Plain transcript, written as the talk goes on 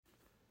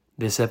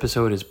This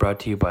episode is brought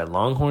to you by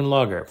Longhorn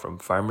Lager from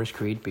Farmers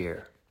Creed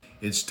Beer.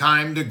 It's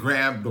time to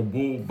grab the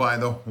bull by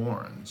the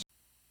horns.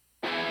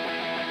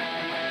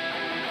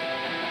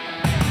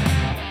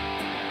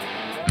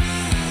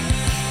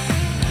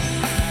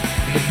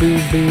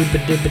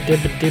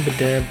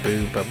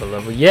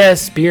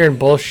 Yes, Beer and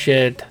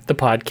Bullshit, the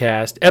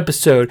podcast,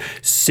 episode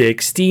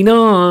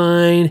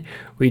 69.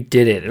 We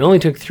did it. It only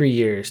took 3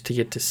 years to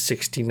get to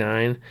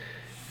 69.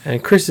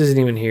 And Chris isn't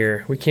even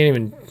here. We can't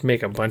even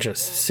make a bunch of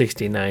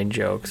 69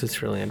 jokes.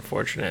 It's really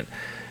unfortunate.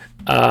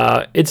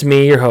 It's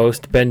me, your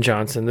host, Ben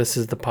Johnson. This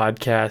is the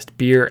podcast,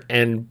 Beer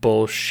and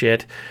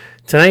Bullshit.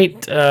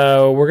 Tonight,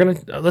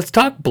 let's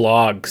talk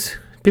blogs.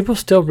 People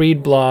still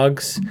read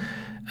blogs.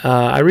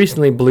 I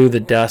recently blew the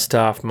dust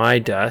off my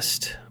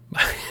dust.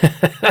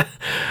 I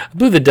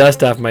blew the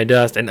dust off my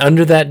dust, and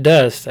under that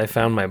dust, I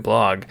found my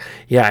blog.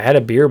 Yeah, I had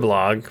a beer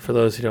blog, for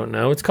those who don't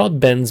know. It's called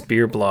Ben's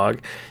Beer Blog.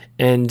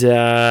 And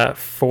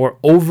for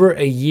over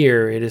a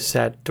year, it has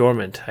sat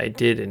dormant. I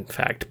did, in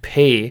fact,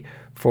 pay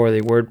for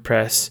the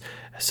WordPress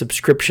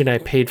subscription. I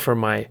paid for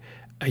my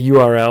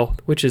URL,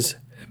 which is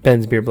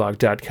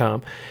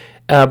bensbeerblog.com.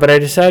 But I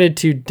decided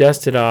to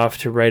dust it off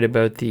to write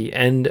about the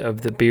end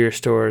of the beer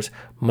store's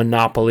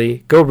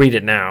monopoly. Go read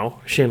it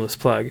now. Shameless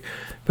plug.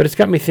 But it's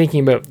got me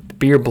thinking about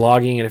beer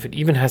blogging and if it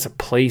even has a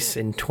place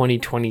in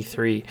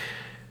 2023.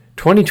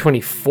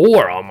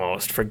 2024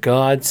 almost, for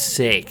God's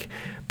sake.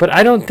 But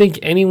I don't think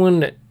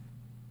anyone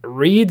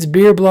reads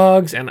beer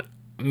blogs, and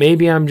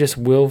maybe I'm just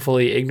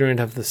willfully ignorant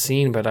of the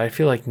scene, but I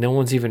feel like no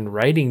one's even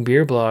writing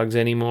beer blogs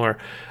anymore.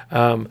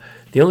 The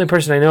only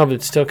person I know of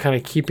that's still kind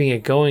of keeping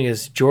it going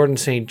is Jordan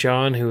St.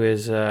 John, who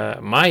is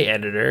my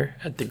editor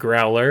at The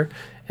Growler,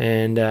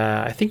 and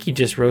I think he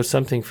just wrote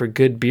something for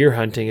Good Beer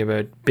Hunting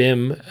about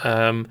BIM,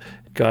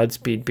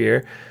 Godspeed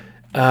Beer.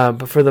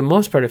 But for the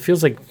most part, it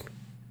feels like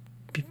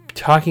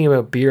talking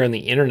about beer on the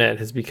internet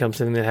has become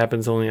something that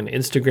happens only on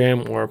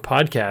Instagram or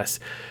podcasts.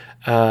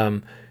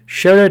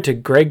 Shout out to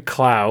Greg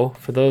Clow.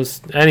 For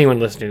anyone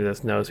listening to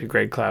this knows who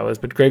Greg Clow is,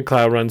 but Greg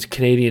Clow runs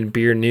Canadian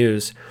Beer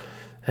News,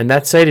 and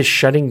that site is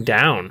shutting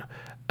down.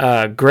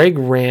 Greg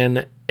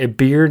ran a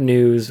beer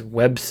news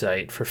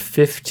website for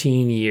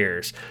 15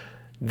 years.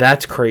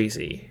 That's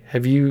crazy.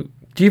 Do you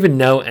even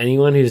know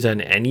anyone who's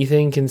done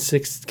anything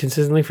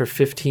consistently for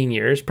 15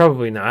 years?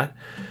 Probably not.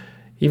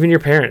 Even your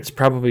parents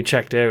probably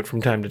checked out from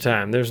time to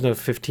time. There's no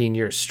 15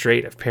 years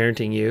straight of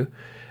parenting you.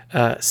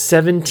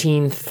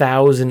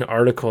 17,000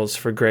 articles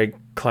for Greg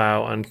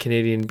Clow on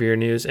Canadian Beer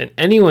News. And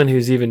anyone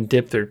who's even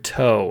dipped their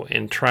toe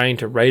in trying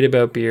to write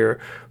about beer,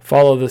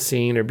 follow the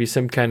scene, or be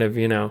some kind of,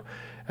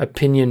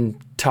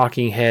 opinion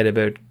talking head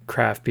about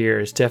craft beer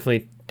has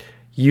definitely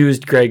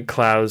used Greg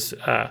Clow's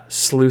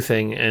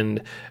sleuthing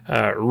and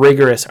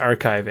rigorous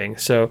archiving.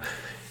 So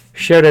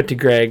shout out to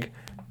Greg.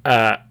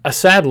 A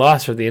sad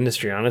loss for the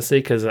industry,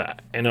 honestly, because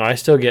I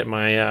still get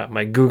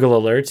my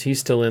Google alerts. He's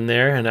still in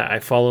there, and I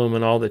follow him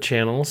on all the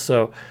channels.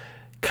 So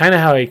kind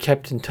of how I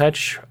kept in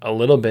touch a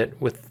little bit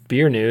with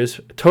beer news.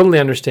 Totally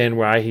understand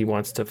why he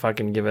wants to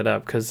fucking give it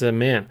up, because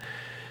man,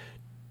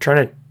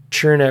 trying to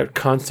churn out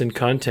constant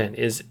content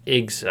is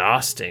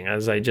exhausting.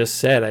 As I just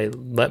said, I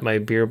let my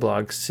beer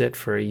blog sit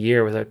for a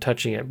year without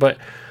touching it. But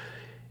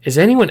is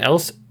anyone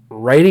else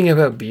writing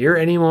about beer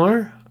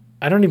anymore?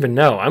 I don't even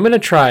know. I'm going to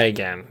try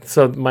again.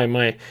 So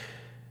my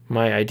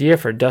idea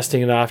for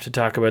dusting it off to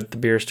talk about the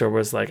beer store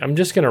was like, I'm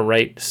just going to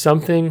write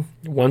something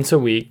once a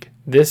week.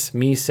 This,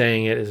 me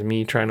saying it, is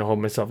me trying to hold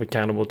myself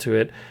accountable to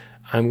it.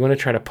 I'm going to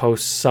try to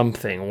post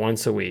something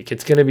once a week.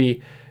 It's going to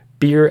be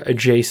beer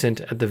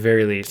adjacent at the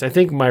very least. I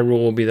think my rule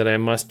will be that I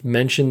must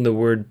mention the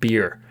word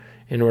beer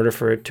in order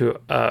for it to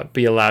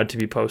be allowed to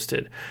be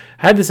posted.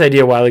 I had this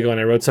idea a while ago, and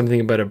I wrote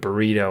something about a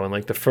burrito,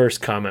 and the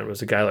first comment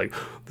was a guy like,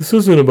 "This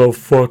isn't about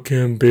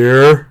fucking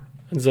beer."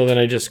 And so then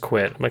I just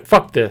quit. I'm like,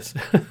 fuck this.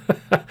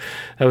 That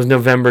was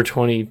November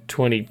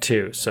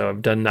 2022, so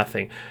I've done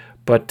nothing.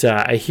 But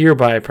I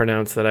hereby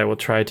pronounce that I will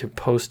try to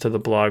post to the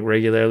blog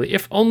regularly,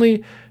 if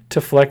only to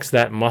flex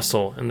that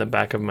muscle in the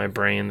back of my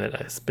brain that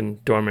has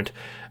been dormant.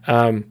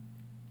 I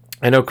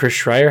know Chris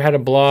Schreier had a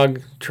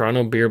blog,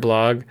 Toronto Beer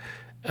Blog.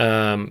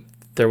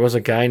 There was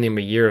a guy named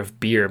A Year of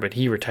Beer, but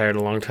he retired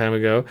a long time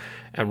ago.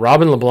 And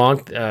Robin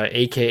LeBlanc,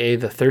 a.k.a.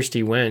 The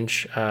Thirsty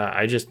Wench,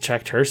 I just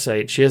checked her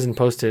site. She hasn't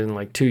posted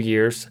in 2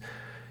 years.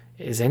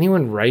 Is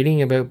anyone writing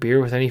about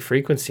beer with any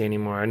frequency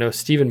anymore? I know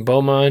Stephen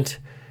Beaumont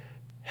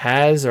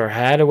has or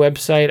had a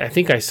website. I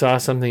think I saw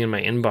something in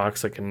my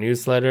inbox, like a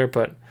newsletter.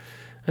 But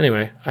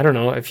anyway, I don't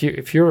know.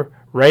 If you're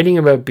writing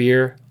about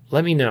beer,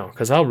 let me know,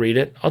 because I'll read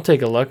it. I'll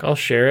take a look. I'll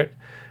share it.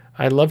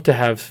 I'd love to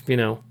have,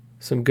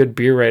 some good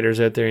beer writers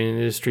out there in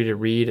the industry to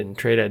read and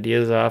trade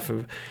ideas off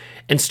of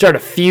and start a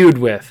feud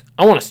with.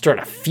 I want to start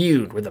a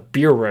feud with a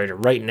beer writer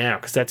right now,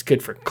 because that's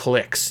good for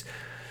clicks.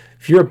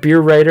 If you're a beer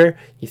writer,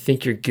 you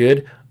think you're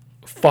good,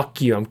 fuck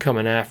you, I'm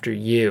coming after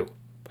you.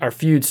 Our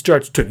feud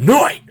starts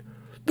tonight.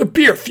 The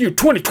Beer Feud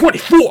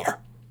 2024.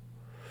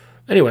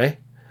 Anyway,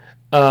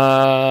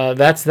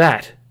 that's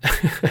that.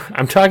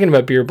 I'm talking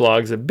about beer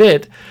blogs a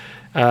bit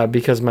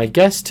because my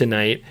guest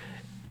tonight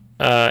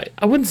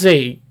I wouldn't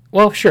say,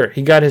 well, sure,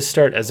 he got his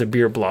start as a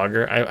beer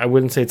blogger. I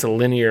wouldn't say it's a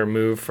linear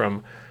move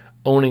from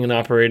owning and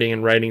operating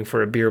and writing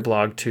for a beer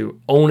blog to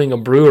owning a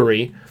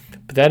brewery,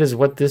 but that is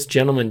what this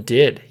gentleman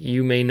did.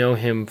 You may know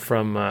him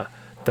from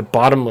The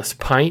Bottomless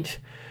Pint,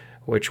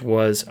 which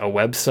was a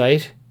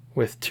website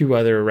with two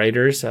other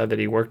writers that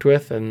he worked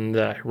with and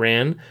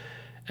ran.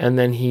 And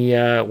then he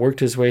worked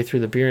his way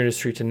through the beer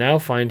industry to now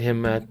find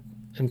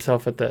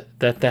himself at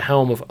the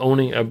helm of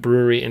owning a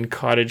brewery in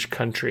cottage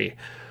country.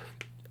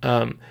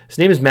 His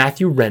name is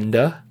Mathew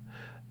Renda,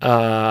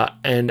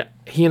 and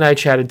he and I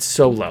chatted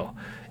solo.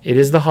 It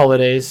is the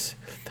holidays.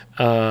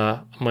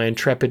 My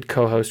intrepid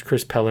co-host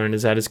Chris Pellerin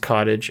is at his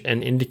cottage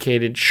and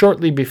indicated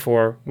shortly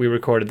before we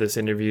recorded this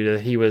interview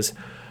that he was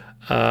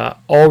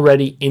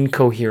already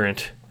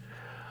incoherent.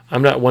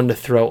 I'm not one to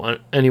throw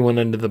anyone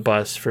under the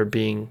bus for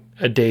being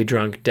a day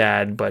drunk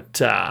dad, but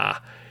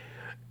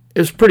it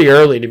was pretty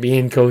early to be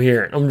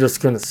incoherent. I'm just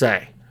going to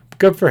say.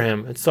 Good for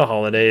him. It's the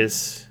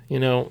holidays. You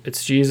know,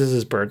 it's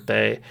Jesus'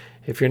 birthday.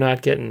 If you're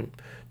not getting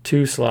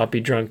too sloppy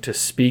drunk to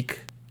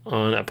speak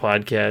on a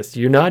podcast,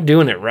 you're not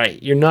doing it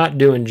right. You're not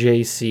doing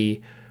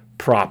JC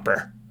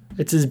proper.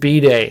 It's his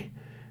B-day.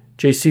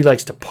 JC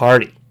likes to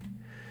party.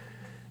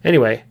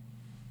 Anyway,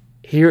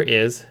 here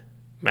is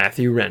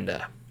Mathew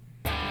Renda.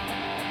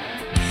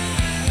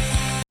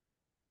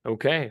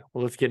 Okay,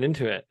 well, let's get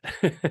into it.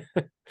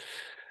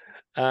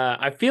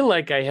 I feel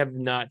like I have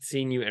not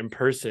seen you in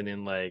person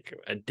in like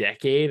a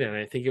decade, and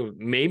I think it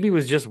maybe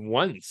was just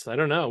once. I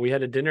don't know. We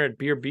had a dinner at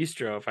Beer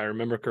Bistro, if I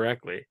remember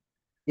correctly.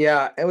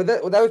 Yeah, and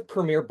that was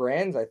Premier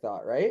Brands, I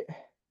thought, right?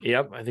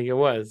 Yep, I think it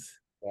was.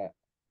 Yeah.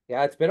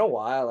 Yeah, it's been a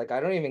while. I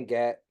don't even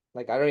get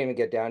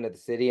down to the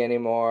city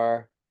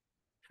anymore.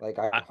 Like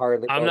I I,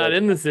 hardly I'm go not to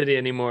in the city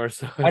anymore,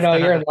 so I it's know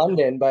you're in not.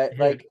 London, but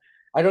Yeah. like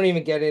I don't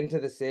even get into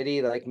the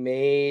city like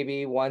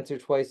maybe once or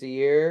twice a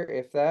year,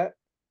 if that.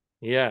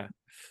 Yeah.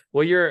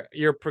 Well,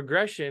 your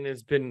progression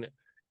has been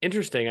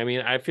interesting. I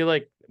mean, I feel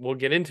like we'll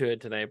get into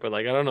it tonight, but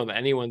like I don't know that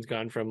anyone's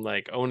gone from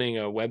like owning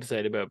a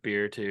website about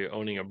beer to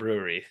owning a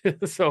brewery.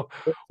 So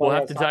It's we'll funny,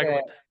 have to talk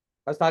about.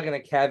 I was talking to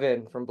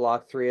Kevin from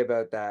Block 3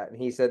 about that,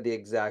 and he said the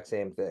exact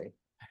same thing.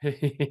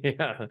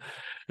 Yeah,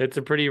 it's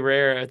a pretty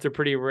rare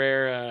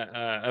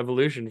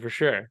evolution for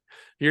sure.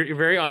 You're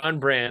very on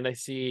brand. I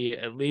see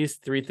at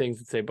least three things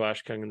that say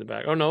Boshkung in the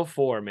back. Oh no,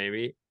 four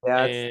maybe.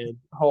 Yeah, it's And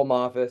home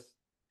office.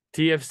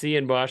 TFC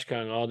and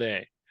Boshkung all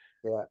day.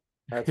 Yeah,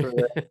 that's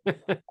where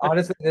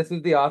honestly, this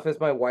is the office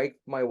my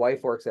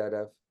wife works out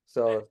of.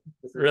 So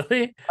this is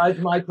Really? besides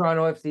my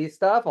Toronto FC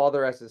stuff, all the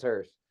rest is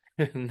hers.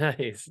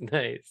 Nice,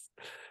 nice.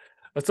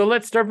 So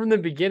let's start from the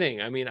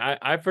beginning. I mean,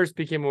 I first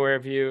became aware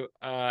of you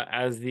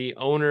as the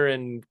owner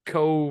and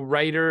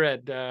co-writer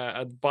at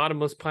a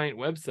Bottomless Pint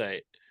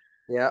website.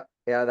 Yeah,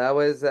 yeah, that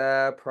was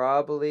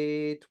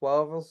probably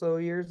 12 or so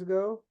years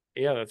ago.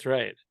 Yeah, that's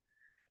right.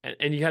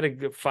 And you had a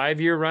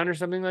 5-year run or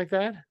something like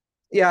that?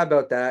 Yeah,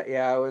 about that.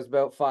 Yeah, it was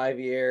about 5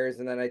 years,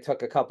 and then I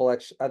took a couple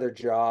other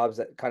jobs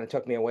that kind of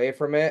took me away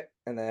from it,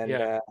 and then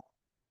Yeah,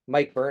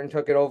 Mike Burton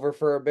took it over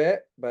for a bit,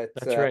 but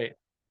that's right.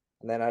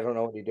 and then I don't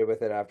know what he did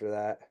with it after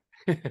that.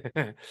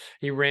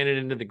 He ran it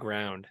into the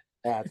ground.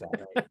 That's all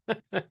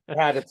right. It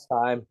had its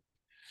time.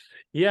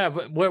 Yeah,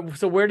 but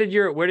where did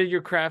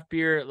your craft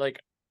beer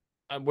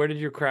where did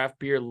your craft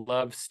beer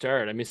love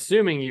start? I'm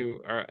assuming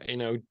you are,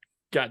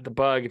 got the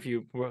bug if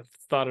you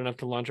thought enough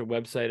to launch a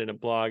website and a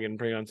blog and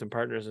bring on some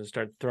partners and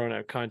start throwing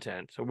out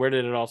content. So where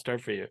did it all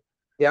start for you?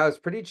 Yeah, it was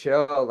pretty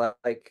chill.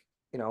 Like,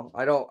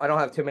 I don't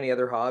have too many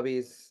other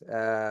hobbies.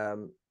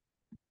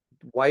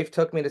 Wife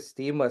took me to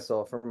Steam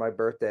Whistle for my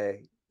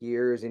birthday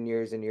years and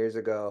years and years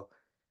ago.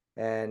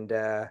 And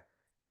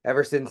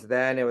ever since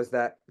then, it was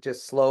that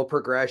just slow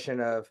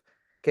progression of,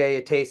 okay,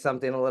 you taste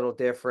something a little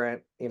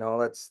different,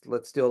 let's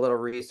do a little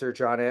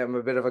research on it. I'm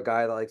a bit of a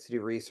guy that likes to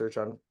do research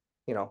on,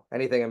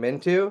 anything I'm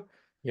into.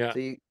 Yeah. So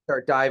you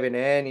start diving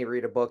in, you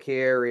read a book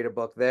here, read a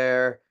book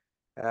there,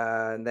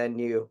 and then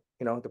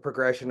the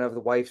progression of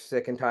the wife's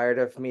sick and tired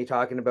of me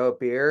talking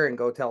about beer and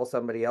go tell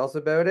somebody else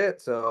about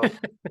it. So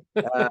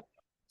uh,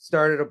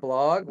 started a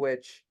blog,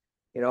 which,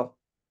 you know,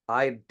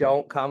 I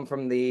don't come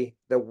from the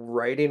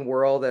writing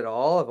world at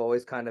all. I've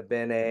always kind of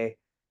been a,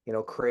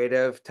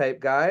 creative type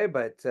guy,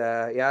 but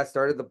yeah, I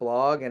started the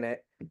blog and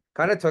it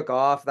kind of took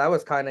off. That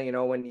was kind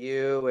of, when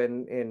you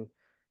and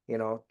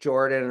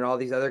Jordan and all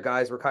these other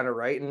guys were kind of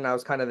writing. I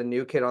was kind of the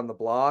new kid on the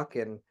block,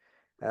 and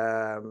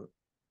um,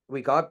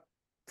 we got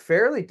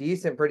fairly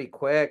decent pretty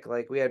quick.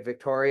 Like we had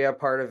Victoria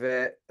part of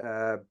it,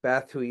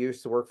 Beth, who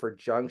used to work for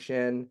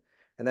Junction,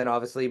 and then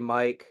obviously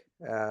Mike,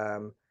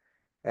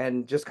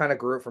 and just kind of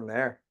grew it from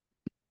there.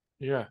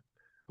 Yeah.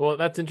 Well,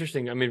 that's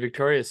interesting. I mean,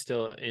 Victoria's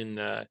still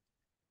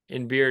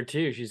in beer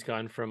too. She's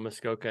gone from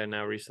Muskoka and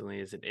now recently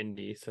is at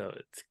Indy, so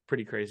it's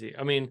pretty crazy.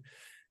 I mean,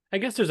 I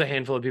guess there's a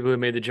handful of people who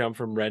made the jump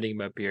from writing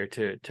about beer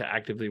to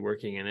actively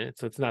working in it,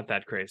 so it's not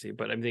that crazy.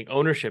 But I think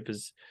ownership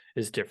is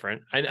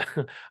different. I know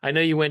I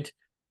know you went.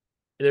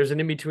 There's an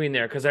in between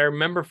there because I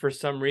remember for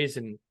some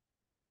reason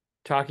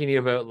talking to you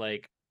about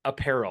like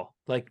apparel,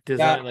 like Yeah,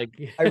 design,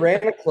 like I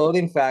ran a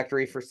clothing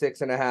factory for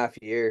 6.5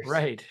 years.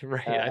 right,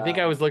 right. I think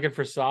I Um, was looking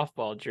for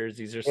softball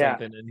jerseys or yeah,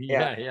 something, and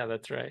yeah, yeah,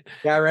 that's right.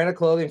 yeah. I ran a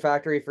clothing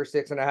factory for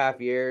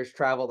 6.5 years.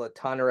 Traveled a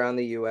ton around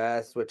the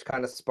U.S., which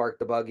kind of sparked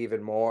the bug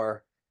even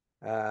more.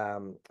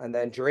 And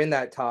then during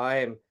that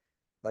time,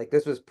 like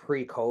this was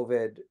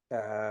pre-COVID,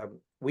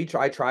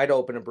 I tried to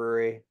open a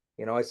brewery.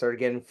 I started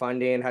getting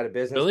funding, had a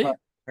business Really?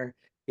 partner.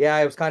 Yeah,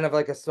 it was kind of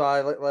like a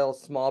little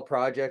small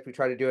project. We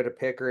tried to do it at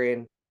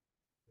Pickering,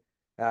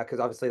 because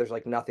obviously there's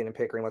like nothing in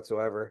Pickering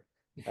whatsoever.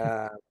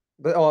 Uh,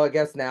 but I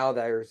guess now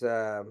there's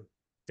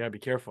Gotta be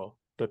careful.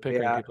 The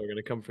Pickering yeah, people are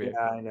gonna come for you.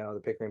 yeah, I know the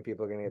Pickering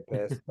people are gonna get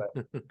pissed,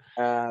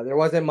 but there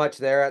wasn't much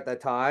there at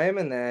that time,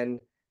 and then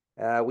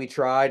we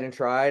tried and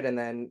tried, and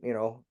then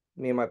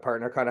me and my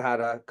partner kind of had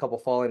a couple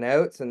falling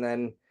outs, and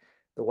then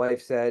the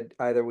wife said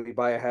either we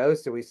buy a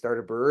house or we start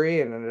a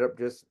brewery, and ended up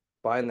just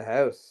buying the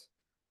house.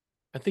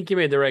 I think you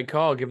made the right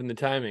call given the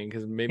timing,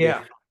 because maybe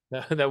Yeah,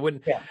 that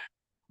wouldn't. yeah,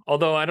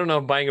 Although I don't know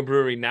if buying a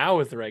brewery now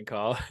is the right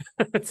call.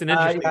 It's an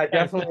interesting yeah, time.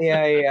 definitely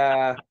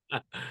a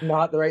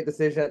not the right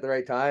decision at the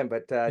right time,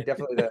 but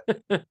definitely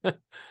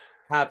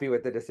happy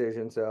with the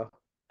decision. So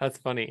That's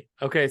funny.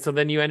 Okay, so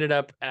then you ended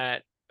up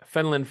at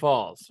Fenland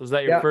Falls. Was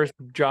that your yeah, first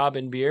job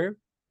in beer?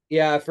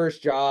 yeah,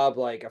 first job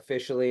like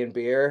officially in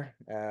beer.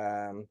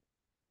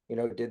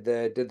 Did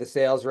the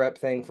sales rep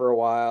thing for a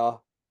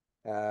while.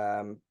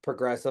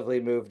 Progressively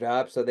moved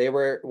up. So they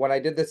were when I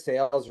did the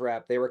sales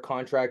rep, they were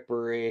contract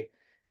brewery.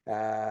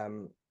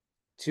 Um,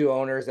 Two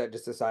owners that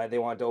just decided they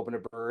wanted to open a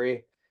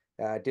brewery.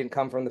 Didn't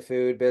come from the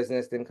food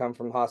business, didn't come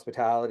from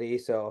hospitality.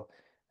 So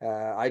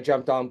I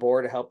jumped on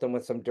board to help them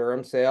with some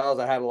Durham sales.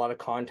 I had a lot of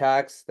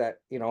contacts that,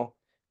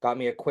 got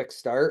me a quick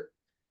start.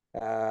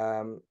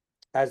 Um,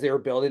 as they were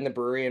building the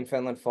brewery in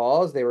Fenland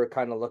Falls, they were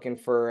kind of looking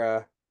for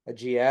a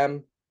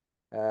GM.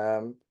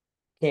 Um,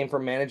 Came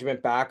from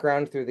management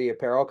background through the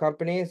apparel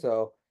company,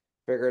 so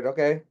figured,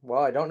 okay,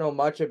 well, I don't know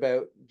much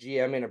about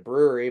GM in a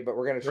brewery, but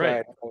we're gonna try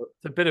Right. it.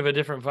 It's a bit of a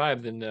different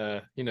vibe than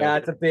Yeah,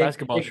 it's a big,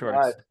 basketball big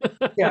vibe.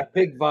 shorts. Yeah,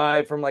 big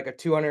vibe from like a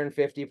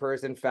 250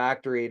 person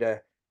factory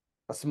to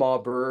a small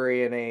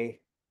brewery in a,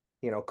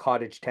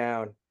 cottage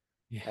town. Uh,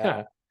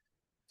 Yeah.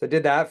 so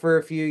did that for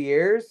a few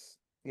years.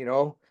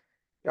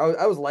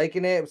 I was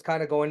liking it. It was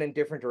kind of going in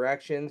different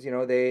directions.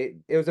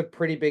 It was a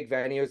pretty big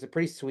venue. It was a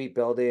pretty sweet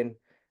building.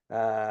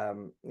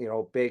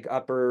 Big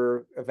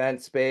upper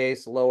event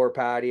space, lower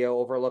patio,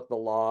 overlooked the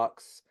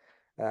locks.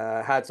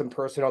 Had some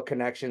personal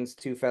connections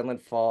to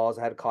Fenland Falls.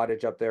 I had a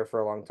cottage up there for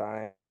a long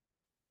time.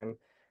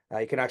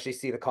 You can actually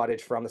see the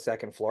cottage from the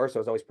second floor, so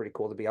it was always pretty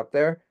cool to be up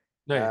there.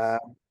 Uh, Nice.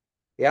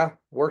 yeah,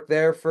 worked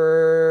there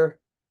for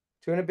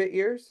 2 and a bit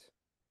years.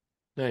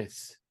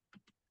 Nice.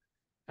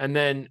 And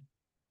then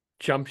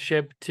jump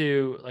ship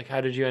to, like,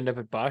 how did you end up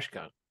at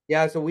Boshkung?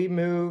 Yeah, so we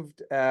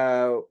moved.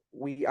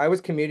 I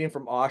was commuting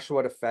from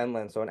Oshawa to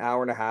Fenland, so an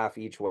hour and a half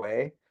each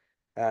way.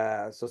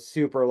 So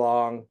super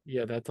long,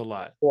 Yeah, that's a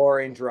lot.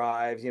 boring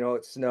drives.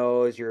 It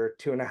snows. You're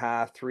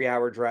 2.5, 3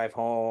 hour drive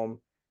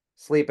home.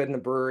 Sleep in the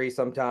brewery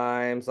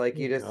sometimes. Like Oh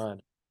you just,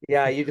 God.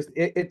 yeah,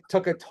 it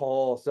took a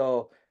toll.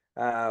 So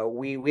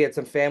we had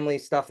some family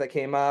stuff that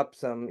came up,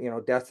 some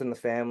deaths in the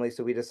family.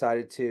 So we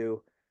decided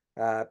to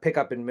pick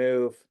up and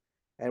move,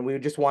 and we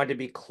just wanted to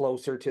be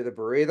closer to the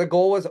brewery. The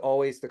goal was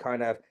always to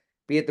kind of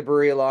be at the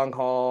brewery long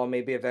haul,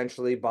 maybe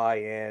eventually buy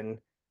in,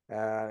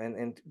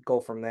 and go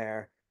from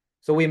there.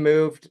 So we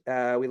moved.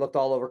 We looked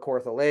all over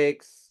Kawartha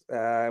Lakes,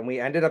 and we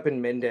ended up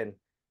in Minden.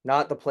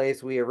 Not the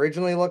place we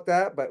originally looked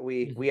at, but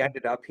we Mhm.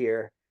 ended up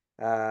here.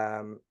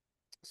 Um,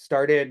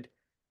 Started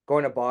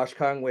going to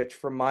Boshkung, which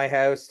from my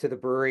house to the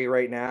brewery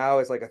right now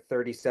is like a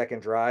 30-second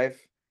drive.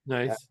 Uh,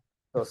 Nice.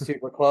 so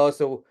super close.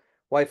 So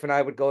wife and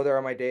I would go there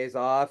on my days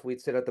off.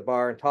 We'd sit at the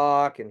bar and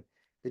talk, and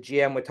the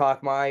GM would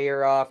talk my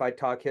ear off. I'd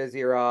talk his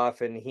ear off,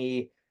 and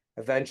he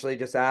eventually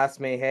just asked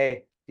me,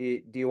 "Hey,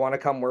 do you want to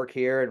come work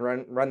here and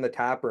run the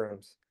tap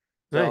rooms?"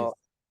 Nice.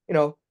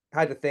 So,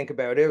 had to think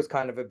about it. It was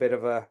kind of a bit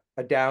of a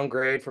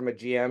downgrade from a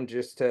GM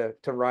just to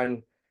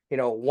run,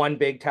 one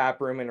big tap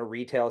room in a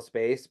retail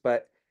space,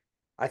 but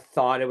I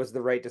thought it was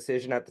the right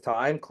decision at the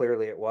time.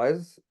 Clearly, it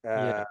was.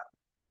 Yeah.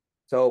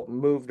 So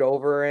moved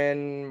over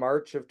in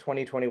March of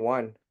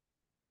 2021.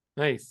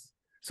 Nice.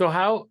 So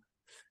how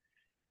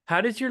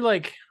does your,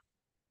 like,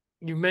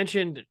 you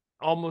mentioned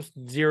almost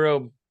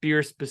zero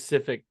beer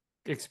specific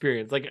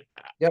experience. Like,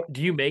 Yep.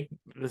 do you make,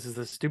 this is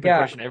a stupid Yeah.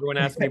 question everyone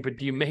asks me, but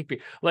do you make beer?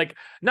 Like,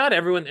 not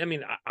everyone, I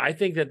mean, I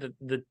think that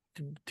the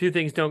two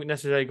things don't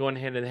necessarily go in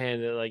hand in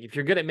hand. Like, if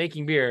you're good at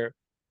making beer,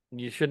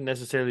 you shouldn't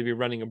necessarily be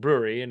running a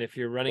brewery. And if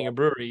you're running Yeah. a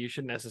brewery, you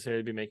shouldn't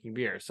necessarily be making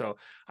beer. So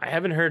I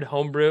haven't heard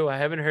homebrew. I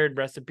haven't heard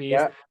recipes.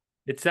 Yeah.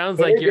 It sounds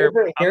like Very you're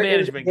different. a It was a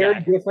management very guy.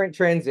 different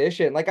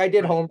transition. Like I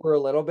did Right. home for a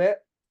little bit.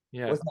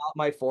 Yeah. Was not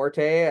my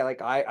forte.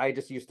 Like I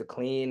just used to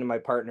clean and my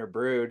partner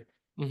brewed.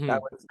 That Hmm.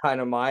 was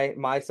kind of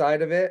my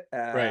side of it.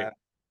 Right.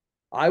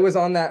 I was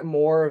on that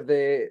more of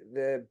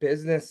the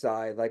business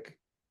side. Like,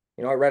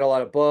 I read a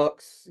lot of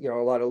books, a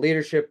lot of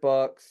leadership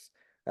books.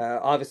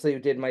 Obviously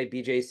did my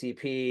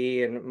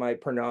BJCP and my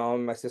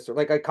Pernod, my sister,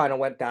 like I kind of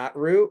went that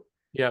route.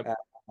 Yep.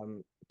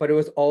 But it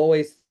was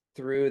always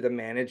through the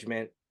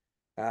management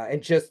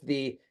and just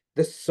the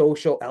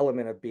social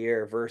element of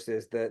beer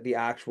versus the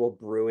actual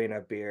brewing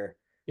of beer,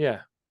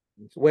 Yeah.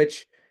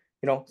 which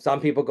some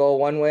people go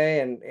one way,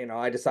 and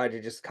I decided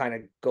to just kind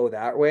of go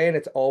that way, and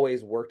it's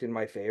always worked in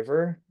my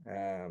favor.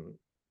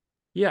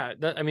 Yeah.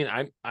 I mean,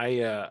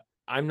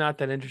 I'm not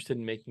that interested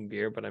in making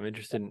beer, but I'm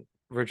interested in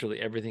virtually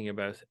everything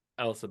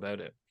else about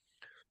it.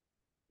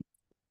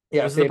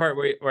 Yeah, This is the same. part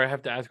where I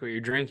have to ask what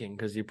you're drinking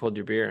because you pulled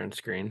your beer on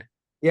screen.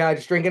 Yeah,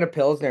 just drinking a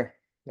Pilsner.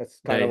 That's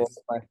kind of what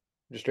Nice.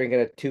 just drinking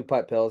a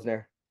two-putt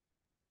Pilsner.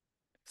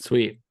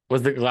 Sweet.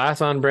 Was the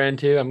glass on brand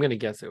too? I'm gonna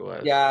guess it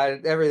was. Yeah,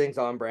 everything's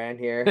on brand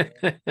here.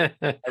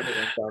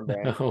 Everything's on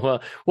brand.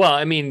 Well,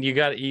 I mean,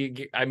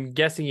 I'm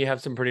guessing you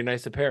have some pretty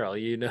nice apparel,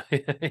 you know.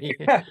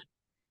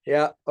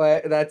 Yeah,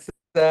 that's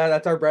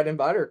our bread and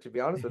butter, to be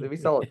honest with you. We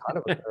sell a ton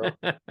of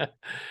apparel.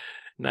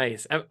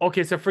 Nice.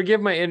 Okay, so forgive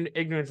my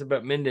ignorance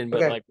about Minden,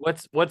 but Okay. like,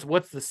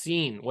 what's the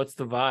scene? What's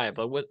the vibe?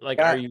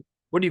 Yeah,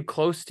 what are you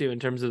close to in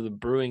terms of the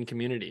brewing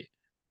community?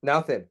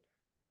 nothing.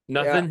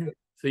 Yeah. Nothing.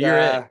 So you're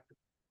it.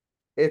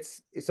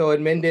 It's so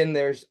in Minden,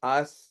 there's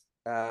us,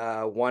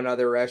 one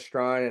other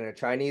restaurant and a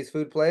Chinese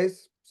food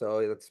place. So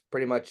it's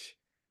pretty much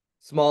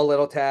small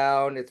little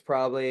town. It's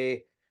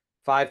probably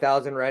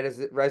 5,000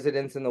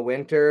 residents in the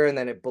winter, and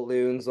then it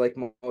balloons like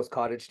most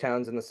cottage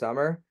towns in the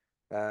summer.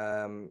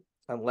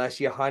 Unless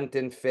you hunt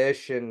and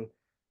fish and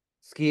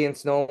ski and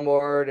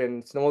snowboard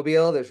and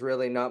snowmobile, there's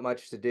really not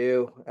much to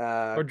do.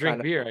 Or Kind drink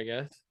of, beer, I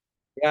guess.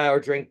 yeah, or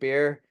drink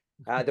beer.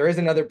 There is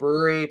another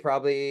brewery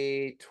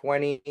probably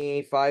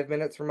 25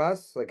 minutes from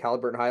us, like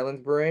Halliburton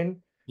Highlands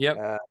Brewing. Yep.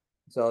 Uh,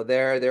 so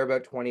they're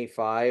about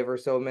 25 or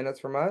so minutes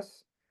from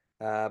us.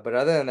 But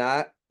other than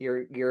that,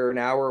 you're an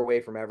hour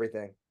away from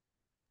everything.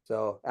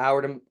 So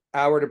hour to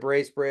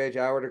Bracebridge,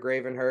 hour to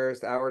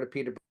Gravenhurst, hour to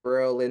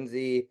Peterborough,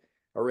 Lindsay,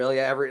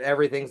 Aurelia.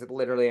 Everything's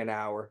literally an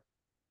hour.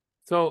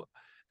 So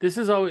this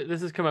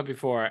has come up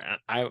before.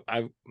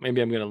 I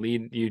maybe I'm gonna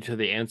lead you to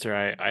the answer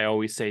I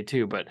always say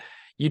too, but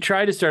you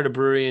tried to start a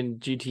brewery in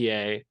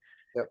GTA,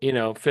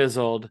 Yep.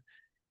 fizzled,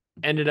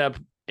 ended up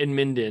in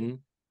Minden.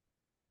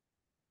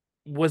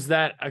 Was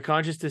that a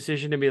conscious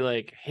decision to be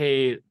like,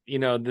 hey,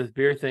 this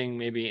beer thing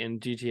maybe in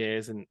GTA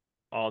isn't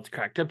all it's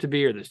cracked up to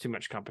be, or there's too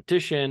much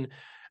competition?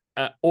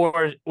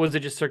 Or was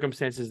it just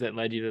circumstances that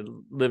led you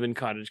to live in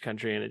cottage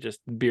country and it just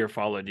beer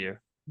followed you?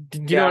 Do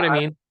you know Yeah, what I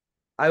mean?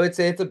 I would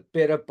say it's a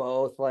bit of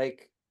both.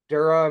 Like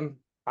Durham,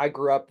 I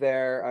grew up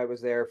there. I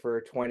was there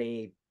for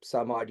 20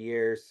 some odd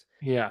years.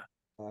 Yeah.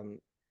 Um,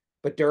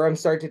 but Durham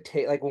started to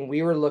take, like when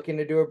we were looking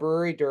to do a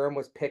brewery, Durham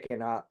was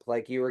picking up.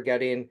 Like you were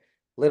getting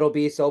Little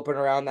Beast open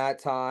around that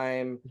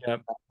time.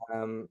 Yep.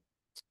 Um,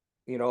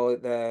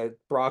 the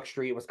Brock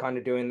Street was kind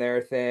of doing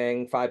their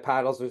thing. Five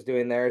Paddles was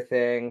doing their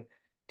thing.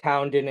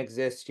 Town didn't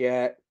exist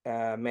yet.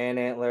 Man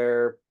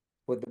Antler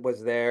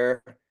was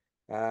there.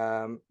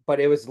 But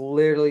it was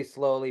literally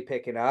slowly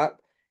picking up.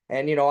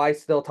 And, I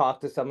still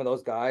talk to some of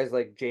those guys,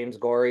 like James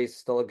Gorey's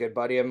still a good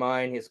buddy of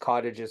mine. His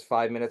cottage is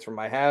 5 minutes from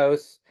my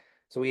house.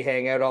 So we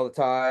hang out all the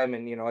time,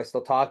 and, I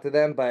still talk to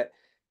them. But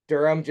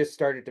Durham just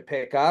started to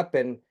pick up,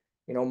 and,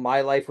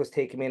 my life was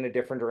taking me in a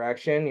different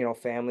direction.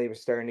 Family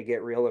was starting to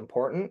get real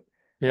important.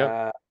 Yep.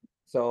 Uh,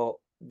 so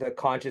the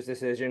conscious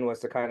decision was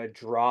to kind of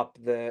drop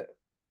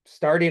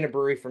starting a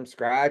brewery from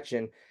scratch,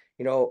 and,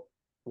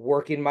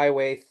 working my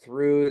way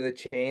through the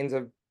chains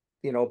of,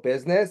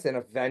 business, and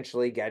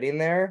eventually getting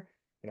there.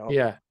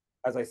 Yeah.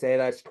 As I say,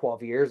 that's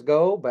 12 years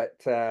ago, but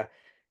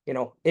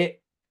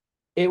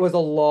it was a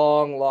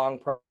long, long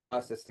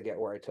process to get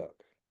where I took.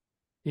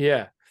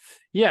 Yeah.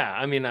 Yeah.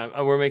 I mean,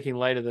 we're making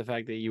light of the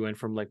fact that you went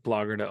from like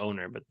blogger to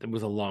owner, but it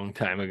was a long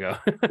time ago.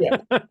 Yeah.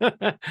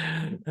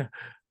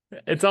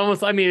 It's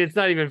almost, I mean, it's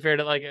not even fair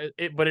to like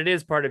it, but it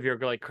is part of your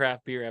like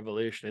craft beer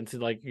evolution. It's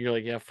like, you're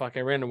like, yeah, fuck,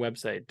 I ran a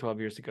website 12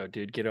 years ago,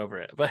 dude, get over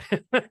it. But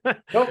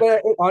No,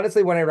 but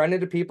honestly, when I run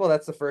into people,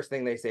 that's the first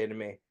thing they say to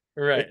me.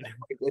 right.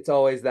 It's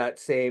always that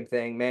same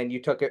thing, man. You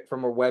took it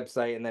from a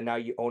website, and then now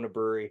you own a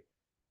brewery.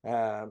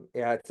 Yeah,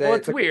 Well,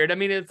 it's weird. I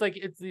mean, it's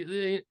like,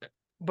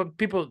 but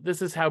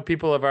this is how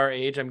people of our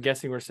age, I'm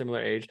guessing we're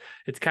similar age.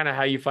 It's kind of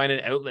how you find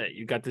an outlet.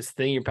 You got this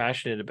thing you're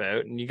passionate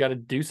about and you got to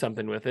do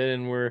something with it.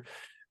 And we're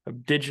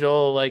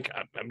digital, like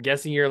I'm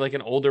guessing you're like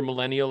an older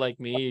millennial like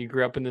me. You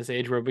grew up in this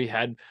age where we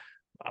had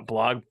a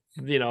blog.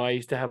 I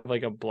used to have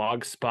like a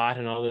blog spot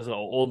and all this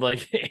old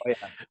like Oh yeah.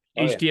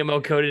 Oh yeah.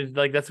 HTML coded,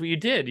 like that's what you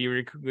did.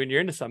 When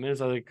you're into something,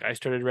 so like I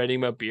started writing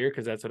about beer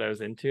because that's what I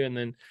was into. And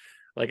then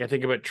like I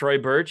think about Troy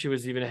Birch, who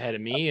was even ahead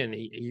of me, and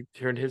he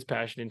turned his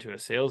passion into a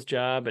sales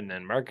job and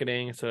then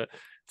marketing. So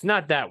it's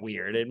not that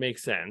weird. It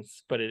makes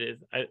sense, but it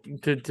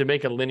is to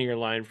make a linear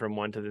line from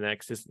one to the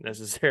next isn't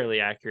necessarily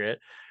accurate.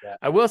 Yeah.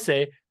 I will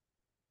say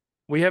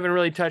we haven't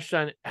really touched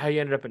on how you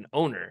ended up an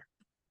owner,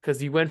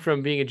 because you went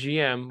from being a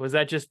GM. Was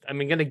that just,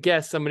 I'm gonna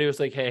guess somebody was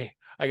like, hey,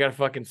 I gotta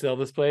fucking sell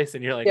this place,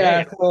 and you're like,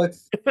 Yeah, hey. so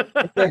it's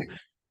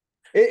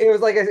it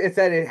was like I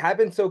said, it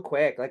happened so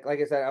quick. Like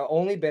I said, I've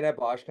only been at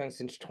Boshkung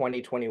since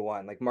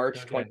 2021, like March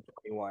Okay.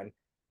 2021.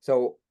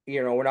 So,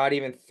 we're not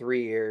even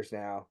 3 years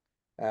now.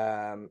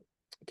 Um,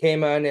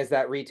 Came on as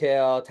that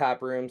retail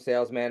tap room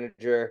sales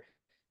manager.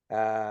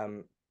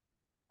 Um,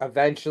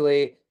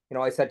 Eventually,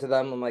 I said to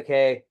them, I'm like,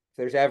 hey, if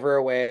there's ever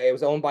a way, it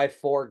was owned by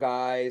four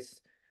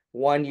guys.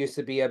 One used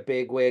to be a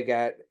big wig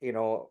at,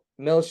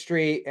 Mill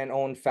Street and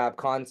owned Fab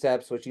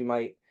Concepts, which you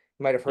might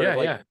have heard Yeah, of,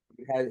 like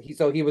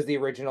yeah. he was the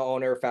original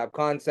owner of Fab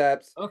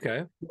Concepts.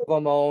 Okay. Two of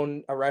them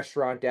own a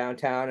restaurant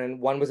downtown, and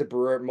one was a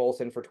brewer at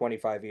Molson for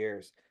 25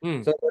 years.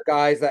 Hmm. So they're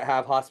guys that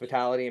have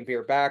hospitality and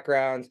beer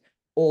backgrounds,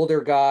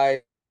 older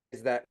guys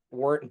that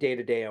weren't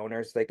day-to-day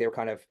owners, like they were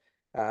kind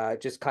of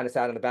just kind of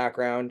sat in the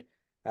background.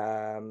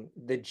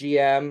 The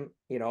GM,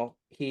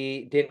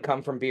 he didn't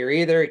come from beer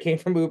either. He came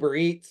from Uber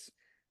Eats.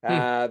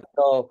 Hmm.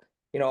 So,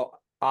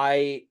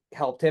 I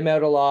helped him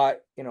out a lot,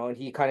 and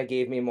he kind of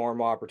gave me more and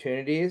more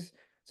opportunities.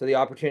 So the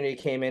opportunity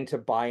came in to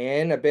buy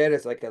in a bit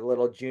as like a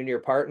little junior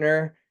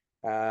partner,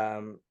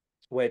 um,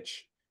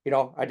 which,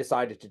 I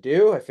decided to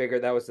do. I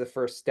figured that was the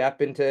first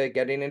step into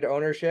getting into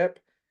ownership.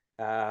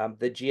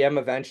 The GM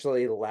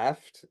eventually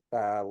left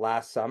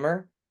last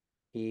summer.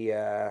 He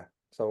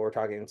so we're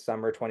talking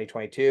summer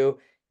 2022.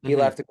 He Hmm.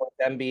 left to go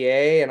to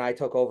MBA, and I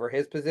took over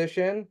his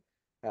position.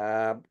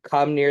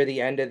 Come near the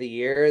end of the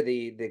year,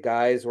 the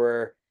guys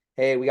were,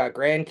 hey, we got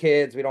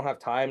grandkids. We don't have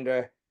time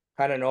to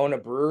kind of own a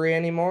brewery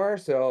anymore.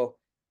 So,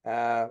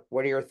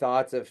 what are your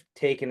thoughts of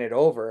taking it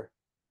over?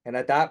 And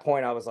at that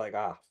point, I was like,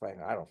 fine,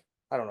 I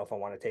don't know if I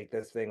want to take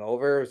this thing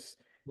over.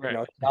 Right.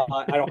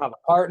 I don't have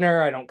a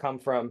partner. I don't come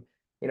from,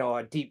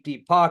 a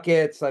deep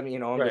pockets. I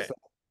mean, I'm just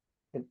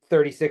Right. a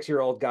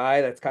 36-year-old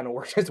guy that's kind of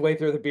worked his way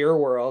through the beer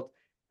world.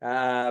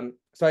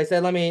 So I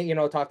said, let me,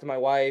 talk to my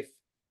wife.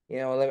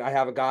 I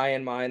have a guy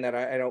in mind that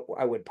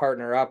I would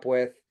partner up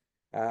with.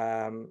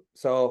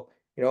 So,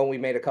 we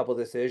made a couple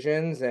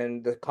decisions,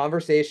 and the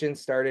conversation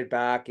started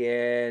back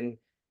in,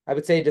 I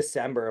would say,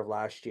 December of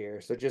last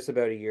year. So just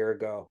about a year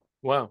ago.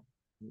 Wow.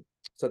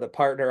 So the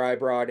partner I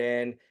brought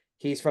in,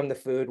 he's from the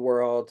food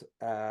world.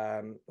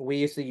 We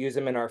used to use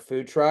him in our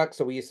food truck.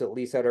 So we used to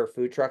lease out our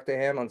food truck to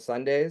him on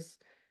Sundays.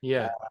 Uh,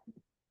 Yeah.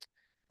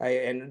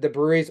 and the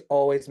brewery's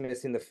always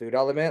missing the food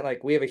element.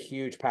 Like we have a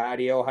huge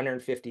patio,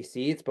 150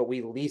 seats, but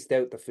we leased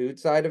out the food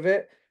side of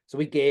it. So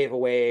we gave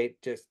away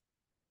just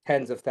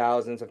tens of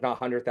thousands, if not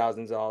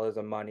 $100,000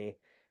 of money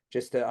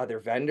just to other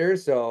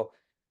vendors. So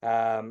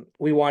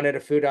we wanted a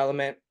food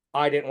element.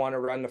 I didn't want to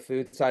run the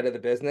food side of the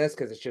business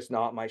because it's just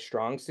not my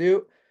strong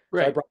suit. So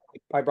Right.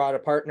 I brought a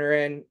partner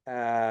in.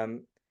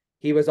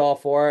 He was all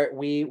for it.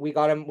 We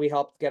got him, we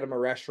helped get him a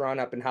restaurant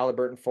up in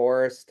Halliburton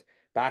Forest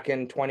back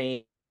in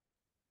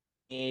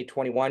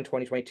 2021,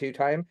 2022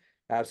 time.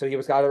 So he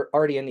was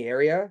already in the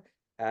area.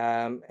 He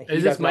Is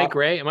this does not. Mike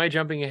Ray? Am I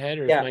jumping ahead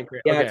or is Yeah, Mike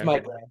Ray? yeah, Okay, it's okay,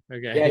 Mike Land.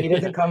 Yeah, he okay.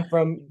 doesn't come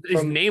from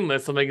He's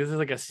nameless. I'm like, this is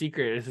like a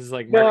secret. This is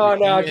like Mark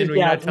no, it's McKeon just when you're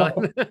yeah, not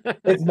telling.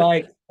 it's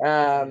Mike.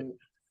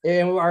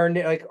 And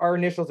our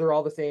initials are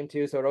all the same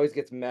too, so it always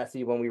gets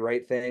messy when we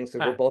write things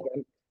because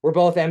we're Huh.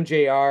 both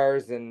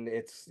MJRs, and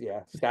it's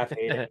staff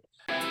hate it.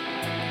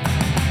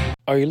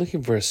 Are you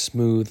looking for a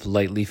smooth,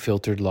 lightly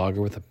filtered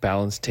lager with a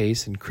balanced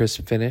taste and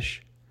crisp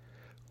finish?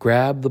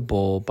 Grab the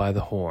bull by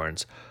the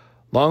horns.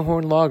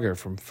 Longhorn Lager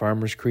from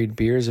Farmers Creed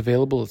Beer is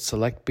available at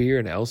select beer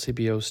and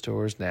LCBO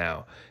stores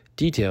now.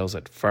 Details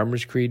at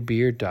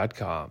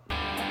farmerscreedbeer.com.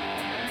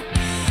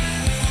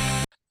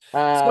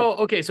 Uh,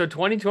 So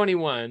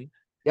 2021,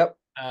 yep.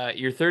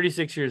 you're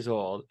 36 years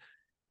old.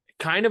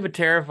 Kind of a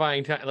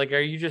terrifying time. Like, are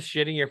you just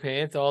shitting your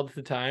pants all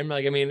the time?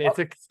 Like, I mean, it's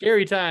a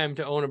scary time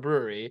to own a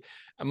brewery.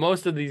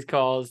 Most of these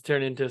calls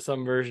turn into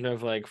some version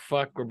of like,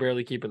 fuck, we're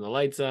barely keeping the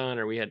lights on,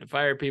 or we had to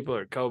fire people,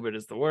 or COVID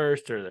is the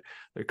worst, or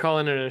they're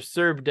calling it a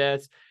serve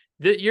deaths.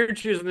 You're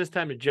choosing this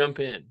time to jump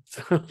in.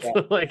 Yeah.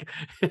 So like,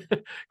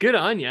 good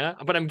on you.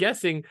 But I'm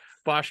guessing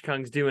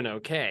Boshkung's doing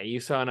okay. You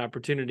saw an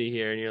opportunity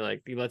here and you're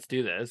like, let's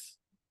do this.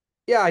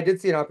 Yeah, I did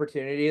see an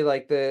opportunity.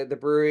 Like the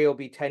brewery will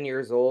be 10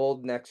 years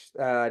old next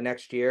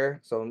year.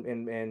 So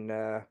in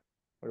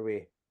what are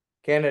we?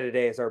 Canada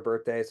Day is our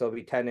birthday, so it'll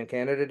be 10 in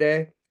Canada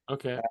Day.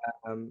 Okay.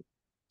 Um,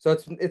 so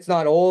it's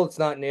not old, it's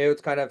not new,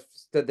 it's kind of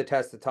stood the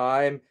test of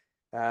time.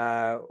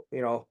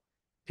 You know,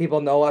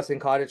 people know us in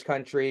cottage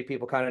country,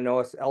 people kind of know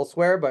us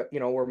elsewhere, but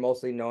we're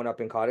mostly known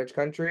up in cottage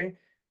country.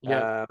 Yeah.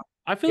 Uh,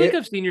 I feel like it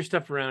I've seen your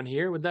stuff around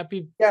here. Would that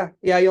be? yeah,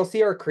 you'll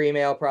see our cream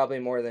ale probably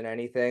more than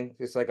anything.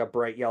 Just like a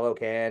bright yellow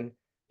can,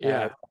 uh,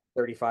 Yeah.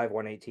 35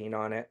 118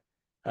 on it.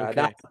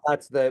 Okay.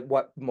 That's the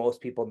what most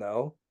people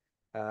know.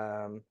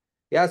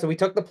 Yeah, so we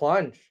took the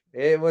plunge.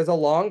 It was a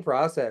long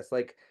process.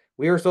 Like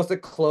we were supposed to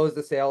close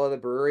the sale of the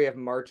brewery of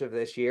March of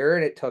this year,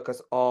 and it took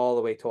us all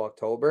the way to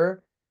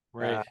October. Uh,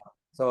 Right.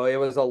 so it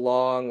was a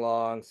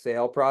long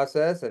sale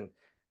process, and I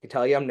can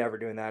tell you, I'm never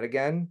doing that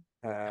again.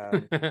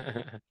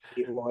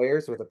 Hate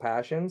lawyers with a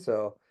passion,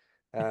 so.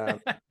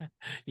 Um,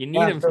 You need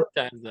yeah, them so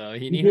sometimes, though.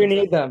 You you need do them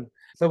need sometimes. them.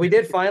 So we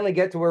did finally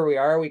get to where we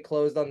are. We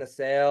closed on the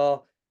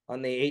sale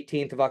on the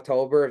 18th of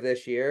October of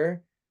this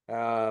year.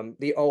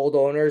 The old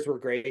owners were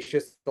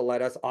gracious to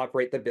let us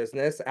operate the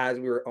business as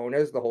we were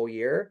owners the whole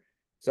year.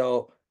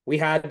 So we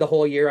had the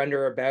whole year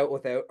under our belt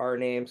without our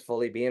names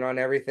fully being on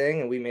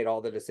everything, and we made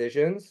all the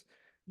decisions.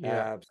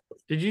 Yeah. So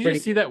Did you just pretty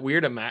see that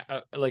weird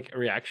like a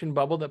reaction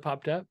bubble that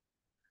popped up?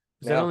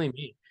 Was that no, only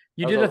me?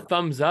 You I was did a all,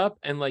 thumbs up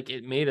and like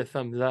it made a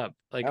thumbs up.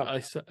 Like oh,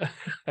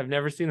 I've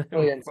never seen that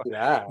I didn't before. see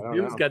that. I don't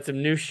Zoom's know. got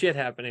some new shit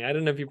happening. I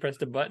don't know if you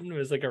pressed a button. It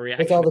was like a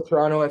It's all reaction. the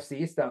Toronto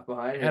FC stuff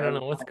behind me. I I don't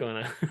don't know what's know.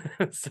 going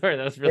on. Sorry,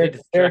 that was really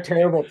They're a distracting.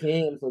 terrible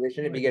team, so they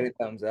shouldn't be getting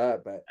thumbs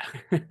up. But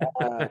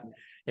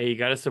Hey, you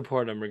got to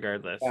support them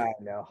regardless. I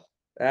know.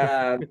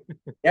 Um,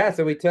 yeah,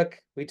 so we took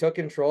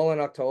control in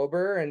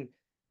October, and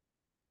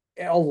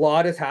a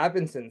lot has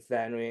happened since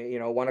then. We,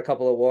 won a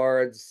couple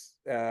awards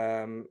in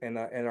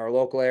our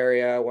local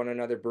area, won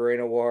another brewing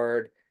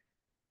award.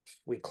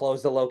 We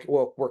closed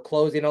we're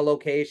closing a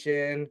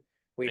location.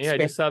 We Yeah, I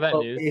expanded just saw that the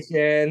news.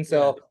 location. Yeah.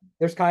 So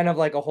there's kind of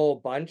like a whole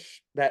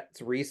bunch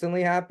that's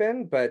recently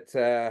happened, but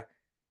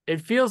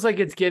It feels like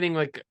it's getting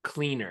like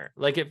cleaner.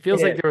 Like it it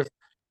feels like is.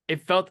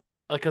 it felt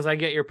like because I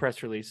get your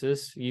press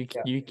releases. You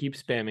Yeah. you keep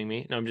spamming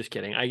me. No, I'm just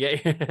kidding. I get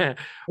I think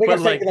but I've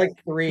sent like you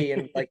like three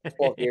in like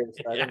 12 years.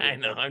 So I yeah, think you're I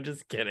know. good. I'm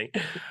just kidding.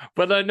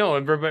 But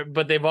no,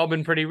 but they've all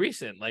been pretty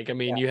recent. Like I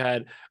mean, Yeah. you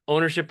had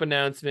ownership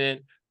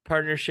announcement,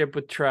 partnership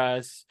with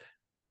trust.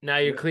 Now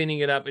you're cleaning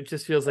it up. It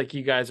just feels like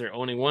you guys are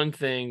owning one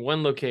thing,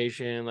 one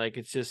location. Like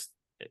it's just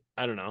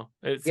I don't know.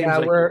 It seems Yeah,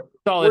 like we're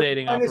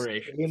consolidating trying to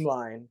operations.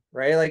 streamline,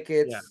 right? Like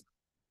Yeah.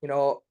 you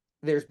know,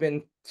 there's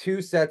been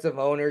two sets of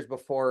owners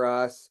before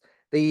us.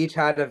 They each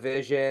had a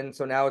vision,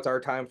 so now it's our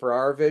time for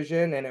our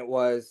vision. And it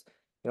was,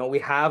 we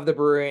have the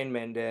brewery in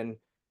Minden.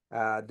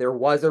 There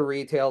was a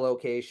retail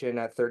location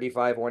at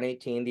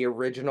 35-118, the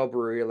original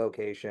brewery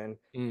location.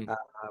 Mm,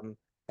 Um,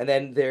 and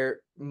then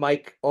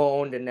Mike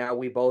owned, and now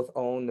we both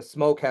own the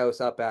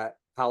smokehouse up at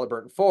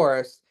Halliburton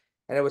Forest.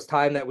 And it was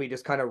time that we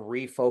just kind of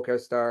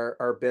refocused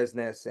our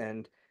business,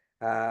 and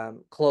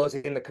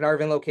closing the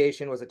Carnarvon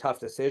location was a tough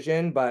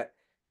decision, but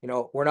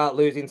we're not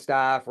losing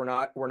staff, we're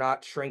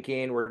not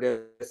shrinking, we're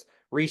just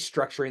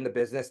restructuring the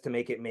business to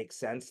make it make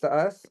sense to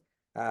us.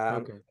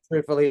 okay.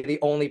 Truthfully, the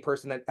only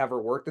person that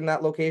ever worked in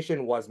that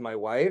location was my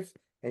wife,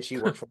 and she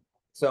works for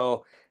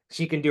so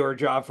she can do her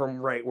job from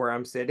right where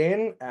I'm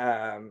sitting.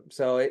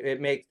 So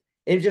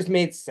it just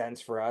made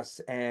sense for us.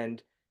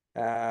 And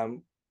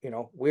um,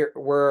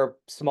 we're a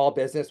small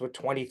business with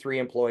 23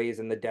 employees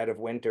in the dead of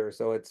winter,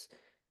 so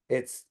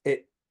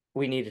it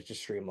we needed to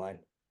streamline.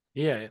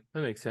 Yeah,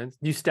 that makes sense.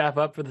 Do you staff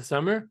up for the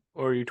summer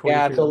or are you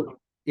Yeah, 23? so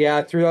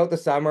yeah, throughout the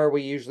summer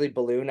we usually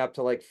balloon up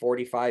to like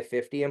 45,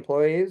 50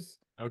 employees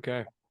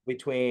Okay.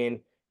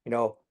 between, you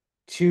know,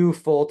 two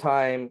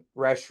full-time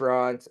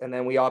restaurants, and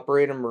then we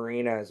operate a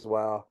marina as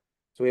well.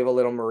 So we have a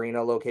little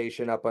marina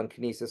location up on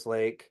Kinesis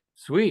Lake,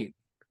 Sweet.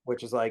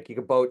 which is like you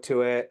can boat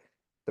to it.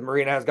 The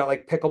marina has got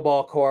like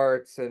pickleball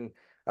courts and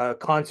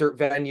concert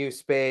venue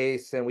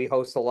space, and we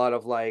host a lot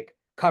of like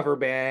cover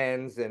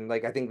bands. And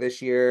like I think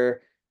this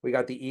year we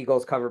got the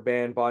Eagles cover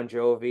band, Bon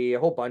Jovi, a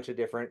whole bunch of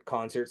different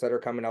concerts that are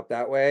coming up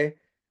that way.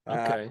 Uh,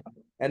 Okay.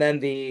 and then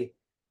the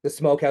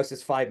smokehouse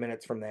is 5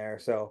 minutes from there,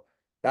 so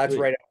that's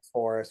Sweet. right out the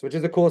forest, which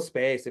is a cool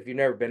space if you've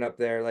never been up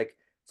there. Like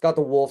it's got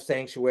the wolf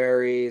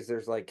sanctuaries.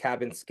 There's like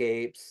cabin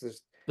scapes.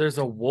 There's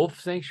a wolf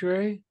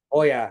sanctuary?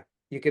 Oh yeah,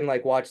 you can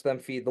like watch them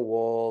feed the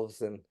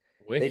wolves, and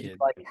they do Wicked.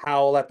 like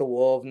howl at the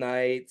wolf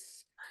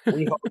nights.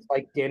 We host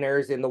like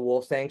dinners in the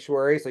wolf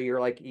sanctuary, so you're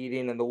like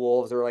eating, and the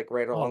wolves are like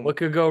right Oh, along the. what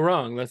could go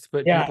wrong? Let's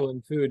put Yeah, people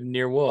in food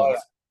near oh yeah,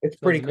 wolves. it's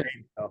Sounds pretty crazy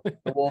amazing. though.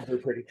 The wolves are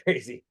pretty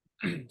crazy.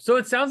 So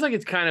it sounds like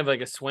it's kind of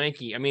like a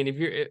swanky. I mean,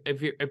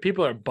 if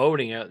people are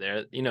boating out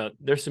there,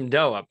 there's some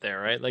dough up there,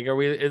 right? Like,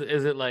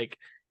 is it like,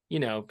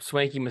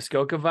 swanky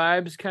Muskoka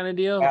vibes kind of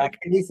deal? Yeah, Like,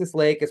 Kinesis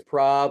Lake is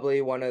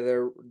probably one of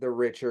the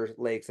richer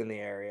lakes in the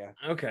area.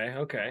 okay,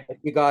 okay. Like,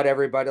 you got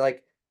everybody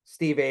like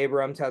Steve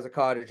Abrams has a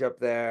cottage up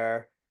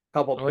there. A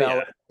couple Oh yeah.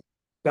 All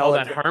Bell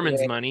that Harmon's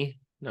executives. money.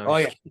 No, I'm Oh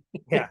just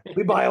yeah, yeah.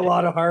 We buy a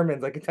lot of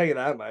Harmons, I can tell you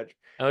that much.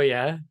 Oh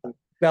yeah.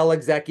 Bell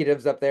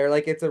executives up there.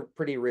 Like it's a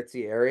pretty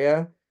ritzy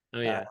area. Oh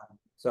Uh, yeah.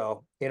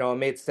 so it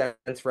made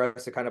sense for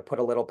us to kind of put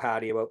a little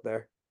patio out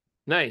there.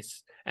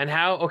 Nice. And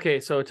okay,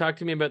 so talk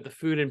to me about the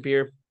food and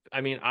beer. I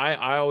mean,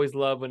 I always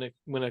love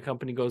when a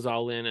company goes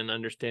all in and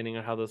understanding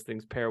on how those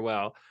things pair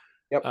well.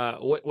 Yep.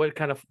 What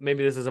kind of,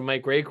 maybe this is a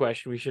Mike Ray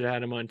question, we should have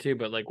had him on too,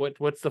 but like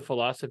what's the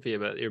philosophy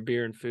about your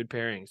beer and food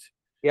pairings?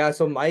 Yeah.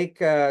 So Mike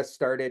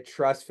started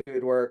Trust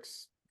Food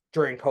Works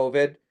during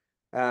COVID.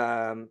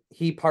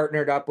 He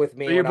partnered up with So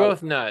me you're when I was.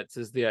 both nuts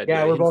is the Yeah,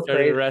 idea. we're He both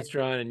started a crazy.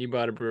 restaurant and you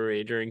bought a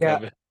brewery during Yeah.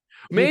 COVID.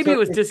 He Maybe it took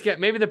was discount,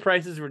 maybe the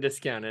prices were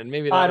discounted.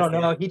 Maybe that I was don't the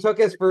know. He took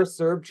his first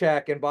Serb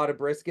check and bought a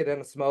brisket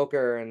and a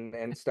smoker,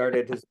 and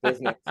started his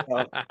business.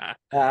 So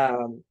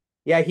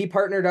yeah, he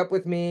partnered up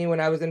with me when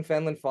I was in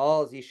Fenland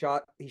Falls. He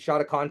shot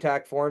a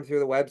contact form through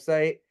the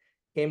website,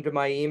 came to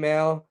my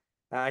email.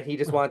 He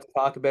just wanted to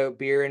talk about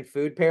beer and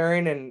food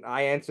pairing, and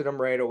I answered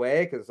him right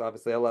away because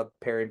obviously I love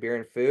pairing beer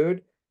and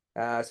food.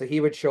 So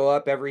he would show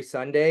up every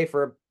Sunday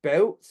for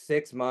about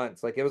 6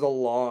 months. Like it was a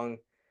long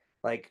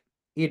Like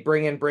he'd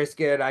bring in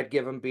brisket, I'd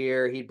give him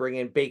beer. He'd bring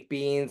in baked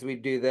beans,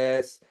 we'd do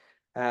this.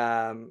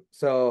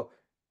 So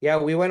yeah,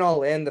 we went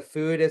all in. The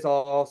food is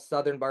all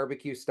Southern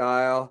barbecue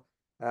style.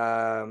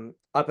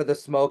 Up at the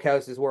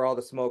smokehouse is where all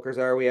the smokers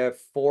are. We have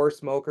 4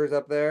 smokers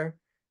up there.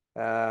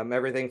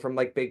 Everything from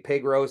like big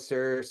pig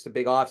roasters to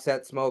big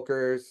offset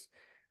smokers.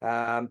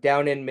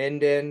 Down in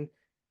Minden,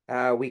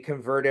 we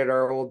converted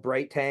our old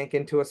bright tank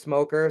into a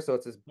smoker. So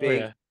it's this Oh big,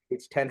 yeah.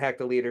 it's 10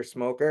 hectoliter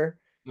smoker.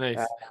 Uh,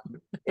 Nice.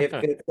 it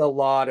fits a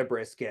lot of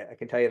brisket, I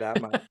can tell you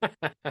that much.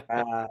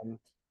 Um,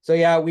 so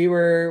yeah,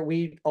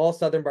 we all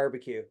Southern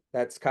barbecue.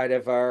 That's kind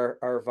of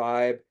our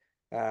vibe.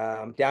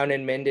 Down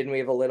in Minden, we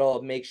have a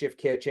little makeshift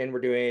kitchen.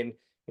 We're doing,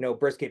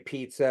 brisket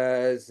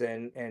pizzas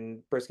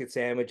and brisket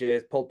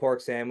sandwiches, pulled pork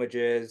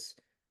sandwiches.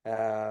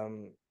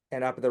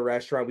 And up at the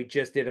restaurant, we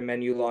just did a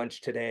menu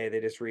launch today.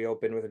 They just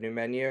reopened with a new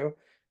menu,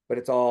 but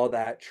it's all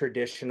that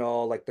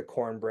traditional, like the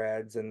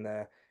cornbreads and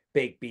the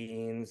baked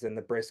beans and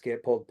the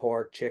brisket, pulled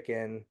pork,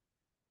 chicken.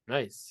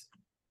 Nice.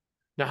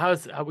 Now,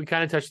 how we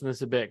kind of touched on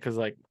this a bit because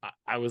like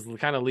I was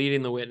kind of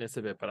leading the witness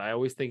a bit, but I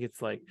always think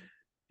it's like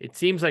it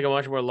seems like a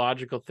much more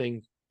logical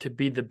thing to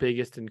be the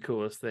biggest and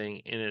coolest thing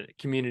in a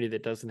community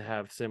that doesn't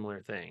have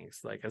similar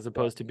things, like as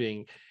opposed to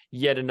being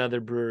yet another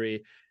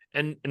brewery.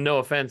 And no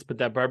offense, but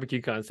that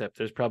barbecue concept,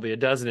 there's probably a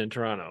dozen in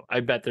Toronto. I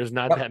bet there's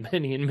not Yep. that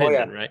many in Oh yeah.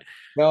 Minden, right?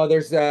 No,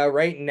 there's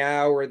right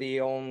now we're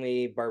the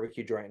only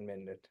barbecue joint in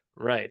Minden.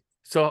 Right.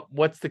 So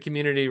what's the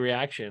community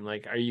reaction?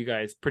 Like, are you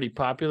guys pretty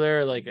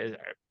popular? Like,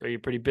 are you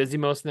pretty busy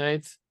most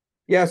nights?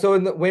 Yeah, so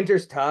in the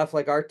winter's tough.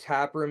 Like our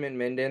tap room in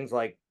Minden's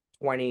like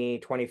 20,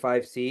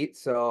 25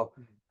 seats. So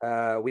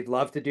we'd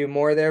love to do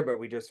more there, but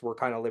we're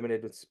kind of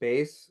limited with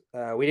space.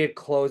 We did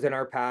close in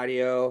our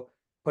patio,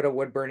 put a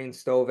wood burning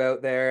stove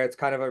out there. It's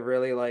kind of a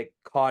really like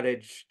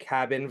cottage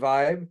cabin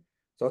vibe.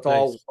 So it's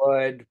all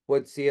Nice.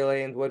 wood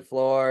ceilings, wood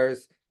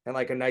floors, and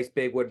like a nice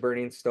big wood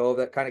burning stove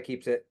that kind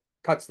of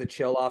cuts the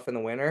chill off in the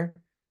winter.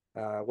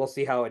 We'll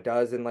see how it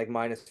does in like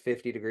minus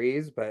 50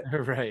 degrees, but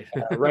Right.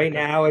 right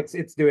now it's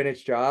doing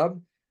its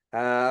job.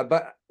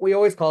 But we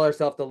always call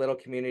ourselves the little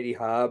community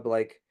hub.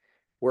 Like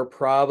we're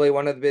probably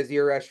one of the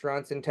busier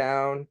restaurants in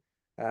town.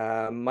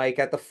 Mike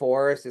at the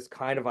Forest is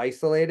kind of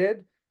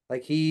isolated.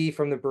 Like he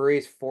from the brewery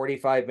is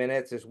 45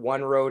 minutes. There's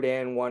one road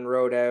in, one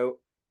road out,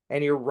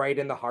 and you're right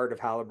in the heart of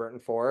Halliburton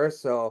Forest.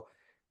 So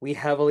we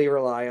heavily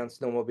rely on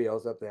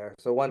snowmobiles up there.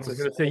 So I once was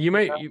a gonna say snow, you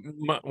might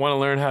want to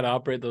learn how to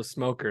operate those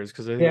smokers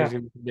because I think there's yeah.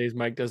 gonna be some days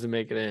Mike doesn't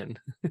make it in.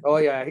 Oh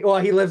yeah. Well,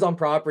 he lives on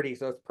property,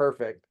 so it's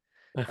perfect.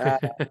 Uh,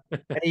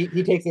 and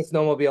he takes a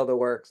snowmobile to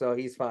work, so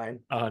he's fine.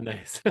 Oh,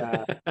 nice.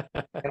 Uh,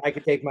 and I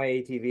could take my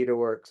ATV to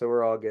work, so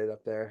we're all good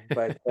up there.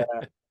 But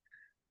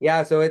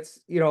yeah, so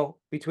it's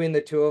between the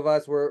two of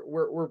us,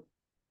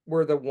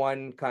 we're the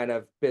one kind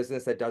of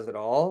business that does it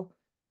all,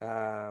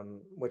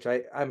 which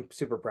I'm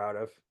super proud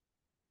of.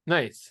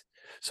 Nice.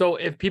 So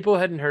if people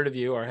hadn't heard of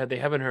you or they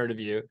haven't heard of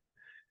you,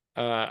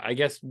 I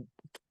guess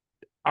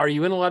are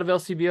you in a lot of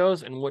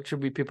LCBOs and what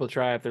should people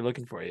try if they're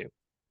looking for you?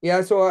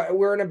 Yeah, so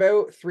we're in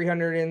about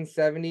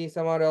 370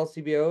 some odd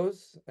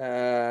LCBOs.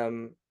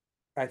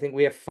 I think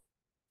we have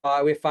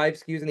 5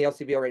 SKUs in the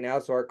LCBO right now.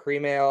 So our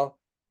cream ale,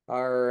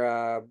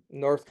 our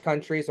North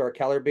Country, so our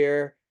Keller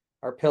beer,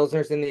 our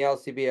Pilsner's in the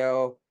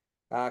LCBO,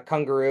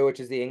 Kungaroo, which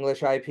is the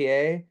English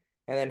IPA,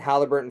 and then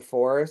Halliburton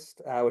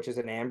Forest, which is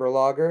an amber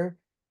lager.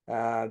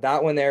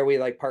 That one there, we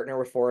like partner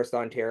with Forest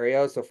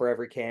Ontario. So for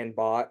every can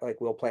bought,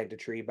 like we'll plant a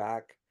tree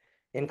back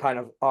in kind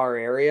of our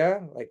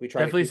area. Like we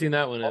try to Definitely keep seen it.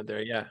 that one out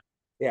there. Yeah.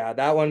 Yeah,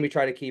 that one we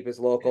try to keep as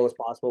local as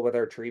possible with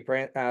our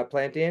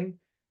planting.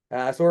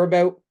 So we're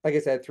about, like I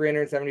said,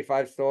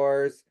 375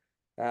 stores,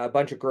 a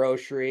bunch of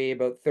grocery,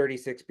 about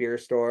 36 beer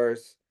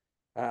stores.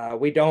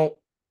 We don't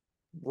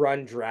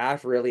run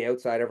draft really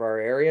outside of our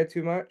area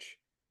too much.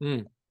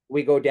 Mm.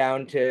 We go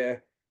down to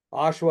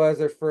Oshawa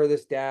as our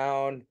furthest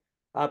down,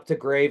 up to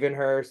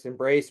Gravenhurst and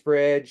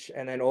Bracebridge,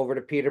 and then over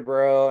to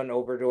Peterborough and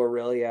over to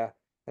Aurelia.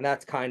 And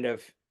that's kind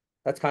of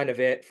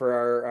it for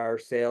our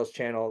sales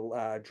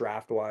channel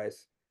draft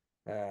wise.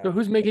 So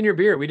who's making your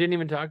beer? We didn't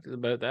even talk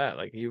about that.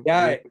 Like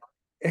Yeah,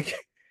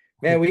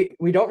 man,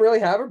 we don't really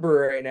have a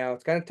brewer right now.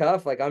 It's kind of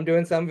tough. Like I'm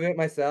doing some of it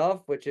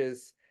myself, which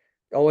is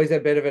always a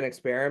bit of an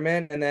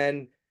experiment. And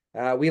then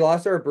we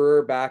lost our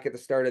brewer back at the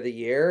start of the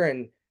year,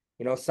 and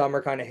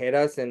summer kind of hit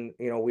us, and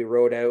we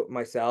rode out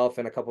myself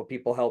and a couple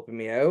people helping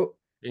me out.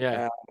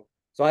 Yeah. Uh,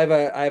 so I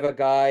have a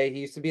guy. He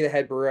used to be the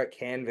head brewer at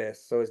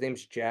Canvas, so his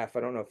name's Jeff. I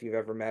don't know if you've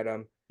ever met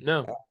him,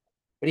 No.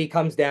 but he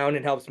comes down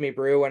and helps me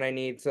brew when I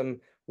need some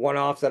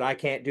one-offs that I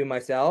can't do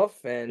myself,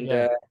 and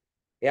Yeah.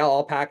 yeah,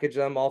 I'll package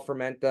them, I'll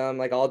ferment them,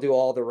 like I'll do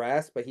all the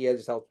rest, but he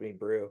just helps me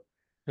brew.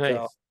 So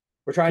Nice.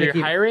 we're trying So to you're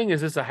keep, hiring?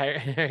 Is this a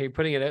hire? Are you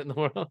putting it out in the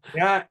world?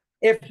 yeah,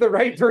 if the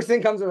right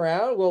person comes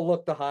around, we'll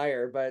look to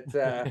hire, but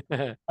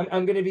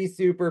I'm gonna be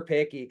super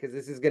picky because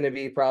this is gonna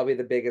be probably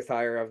the biggest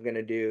hire I'm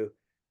gonna do.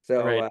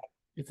 So Right.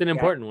 It's an yeah,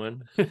 important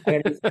one. I'm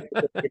gonna be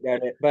super picky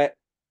about it. But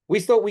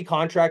we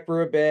contract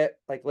brew a bit,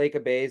 like Lake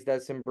of Bays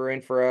does some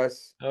brewing for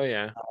us, Oh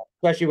yeah.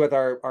 especially with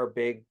our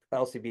big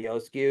LCBO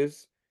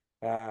SKUs.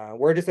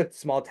 We're just a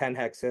small 10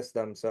 hex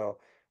system, so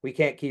we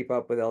can't keep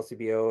up with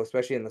LCBO,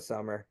 especially in the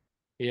summer.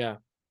 Yeah.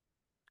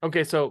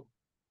 Okay, so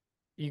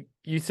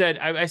you said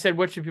I said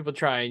what should people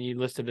try, and you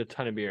listed a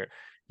ton of beer.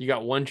 You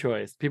got one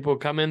choice. People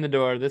come in the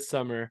door this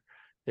summer,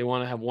 they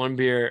want to have one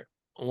beer,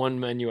 one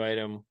menu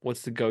item.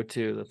 What's the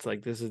go-to? That's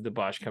like this is the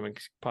Boshkung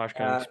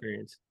Uh,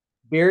 experience.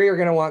 Beer, you're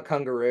gonna want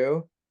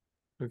Kungaroo.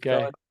 So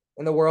Okay,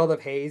 in the world of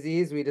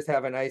hazies, we just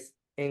have a nice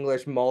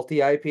English multi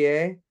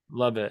IPA.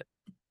 love it.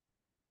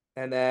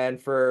 And then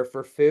for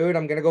food,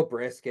 I'm gonna go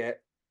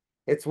brisket.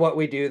 It's what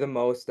we do the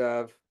most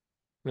of.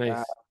 Uh,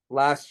 Nice.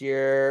 Last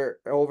year,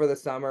 over the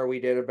summer, we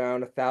did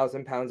about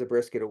 1,000 pounds of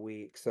brisket a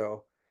week.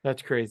 So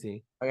That's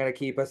crazy. I'm gonna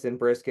keep us in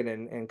brisket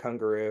and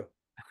Kungaroo.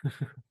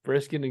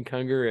 Brisket and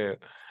Kungaroo.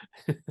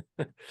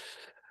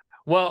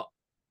 Well,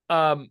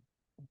 I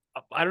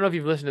don't know if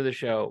you've listened to the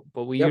show,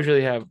 but we Yep.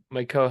 usually have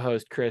my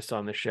co-host Chris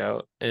on the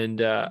show, and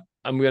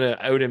I'm gonna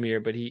out him here,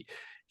 but he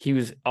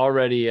was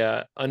already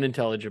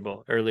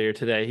unintelligible earlier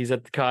today. He's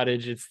at the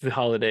cottage, it's the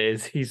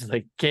holidays. He's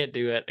like, can't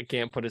do it. I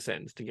can't put a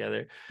sentence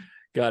together.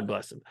 God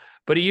bless him.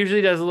 But he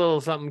usually does a little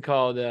something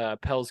called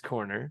Pell's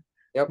Corner,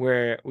 Yep.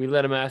 where we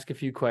let him ask a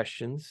few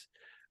questions.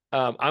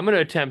 I'm gonna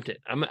attempt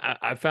it.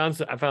 I found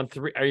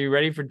three. Are you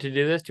ready to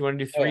do this? Do you want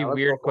to do Oh, three yeah, let's go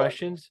weird for it.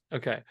 questions?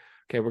 Okay.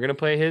 Okay, we're gonna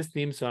play his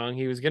theme song.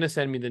 He was gonna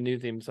send me the new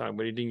theme song,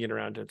 but he didn't get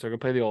around to it. So we're gonna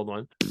play the old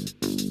one.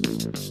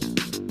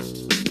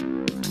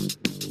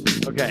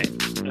 Okay.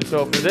 And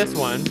so for this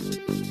one,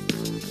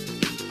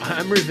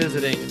 I'm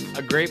revisiting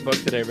a great book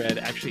that I read.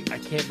 Actually, I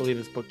can't believe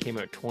this book came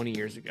out 20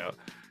 years ago.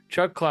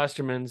 Chuck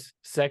Klosterman's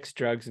Sex,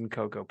 Drugs, and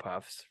Cocoa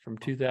Puffs from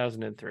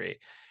 2003.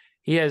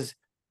 He has,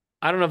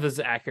 I don't know if this is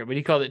accurate, but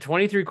he called it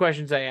 23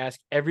 questions I ask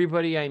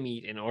everybody I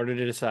meet in order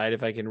to decide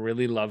if I can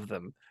really love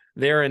them.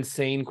 They're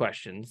insane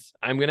questions.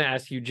 I'm going to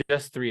ask you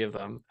just three of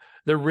them.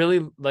 They're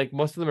really, like,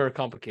 most of them are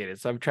complicated.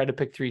 So I've tried to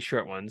pick three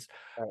short ones.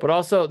 All right. But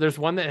also, there's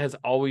one that has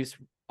always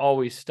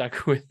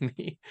stuck with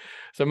me.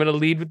 So I'm going to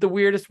lead with the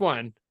weirdest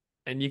one.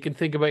 And you can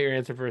think about your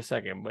answer for a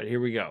second. But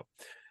here we go.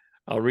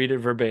 I'll read it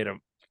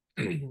verbatim.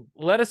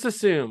 Let us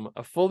assume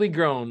a fully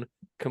grown,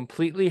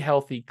 completely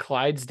healthy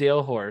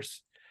Clydesdale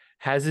horse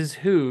has his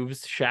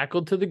hooves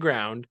shackled to the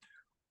ground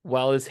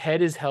while his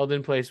head is held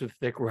in place with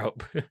thick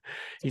rope.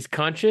 He's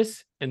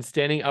conscious and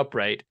standing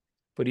upright,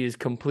 but he is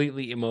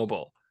completely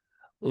immobile.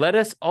 Let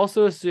us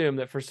also assume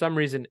that for some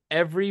reason,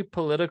 every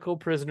political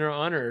prisoner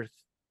on earth,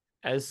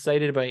 as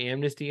cited by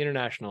Amnesty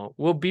International,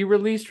 will be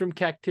released from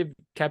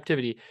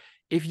captivity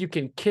if you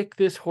can kick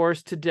this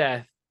horse to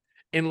death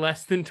in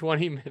less than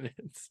 20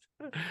 minutes.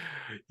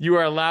 You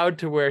are allowed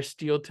to wear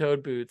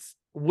steel-toed boots.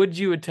 Would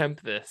you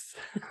attempt this?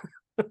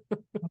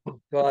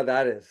 God,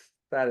 that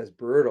is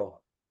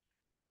brutal.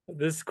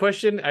 This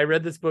question, I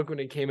read this book when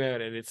it came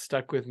out, and it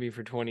stuck with me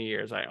for 20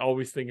 years. I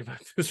always think about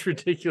this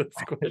ridiculous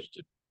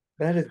question.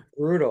 That is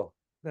brutal.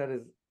 That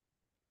is.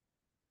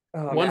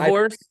 Oh One man,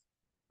 horse.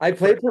 I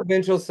played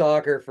provincial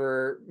soccer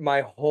for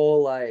my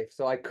whole life,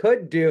 so I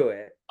could do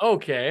it,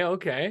 Okay,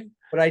 okay.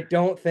 but I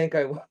don't think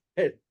I would.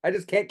 I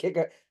just can't kick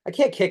I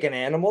can't kick an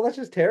animal. That's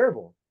just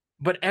terrible.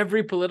 But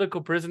every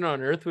political prisoner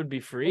on earth would be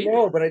I freed.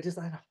 know, but I don't.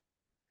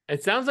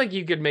 It sounds like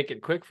you could make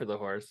it quick for the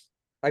horse.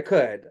 I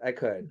could.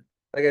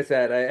 Like I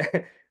said,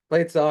 I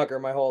played soccer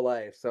my whole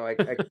life, so I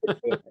could do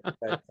it.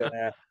 But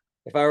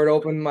if I were to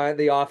open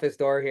the office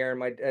door here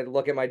and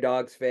look at my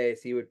dog's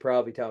face, he would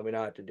probably tell me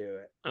not to do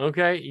it.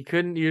 Okay, you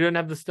didn't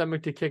have the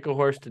stomach to kick a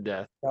horse to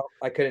death. No,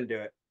 I couldn't do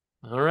it.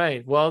 All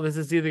right. Well, this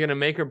is either going to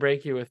make or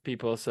break you with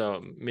people.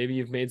 So maybe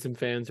you've made some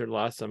fans or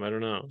lost some. I don't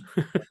know.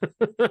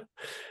 Is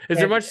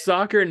there And much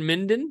soccer in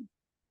Minden?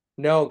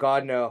 no,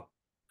 God, no.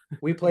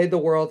 We played the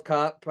World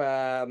Cup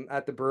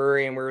at the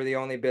brewery, and we were the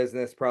only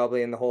business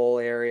probably in the whole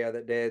area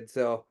that did.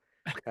 So,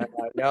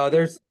 no,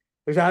 there's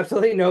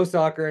absolutely no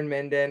soccer in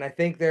Minden. I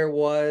think there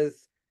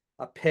was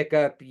a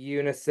pickup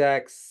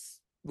unisex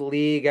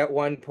league at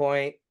one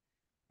point,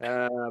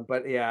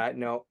 but yeah,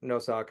 no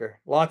soccer.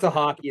 Lots of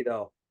hockey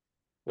though,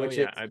 Oh, which is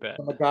yeah, I bet.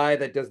 from a guy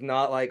that does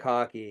not like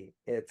hockey.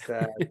 It's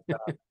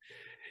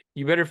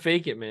You better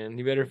fake it, man.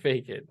 You better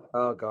fake it.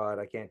 oh God,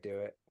 I can't do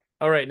it.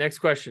 All right, next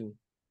question.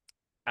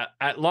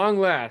 At long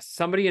last,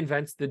 somebody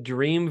invents the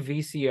Dream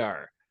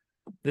VCR.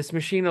 This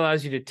machine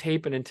allows you to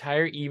tape an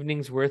entire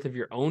evening's worth of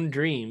your own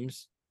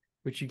dreams,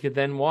 which you could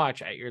then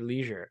watch at your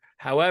leisure.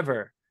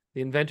 However,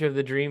 the inventor of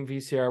the Dream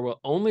VCR will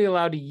only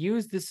allow to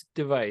use this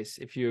device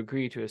if you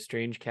agree to a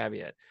strange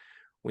caveat.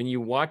 When you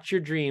watch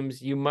your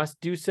dreams, you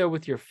must do so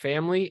with your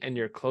family and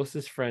your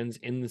closest friends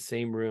in the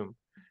same room.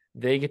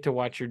 They get to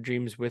watch your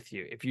dreams with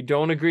you. If you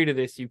don't agree to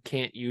this, you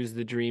can't use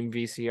the Dream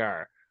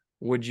VCR.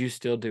 Would you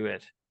still do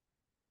it?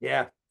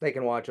 Yeah, they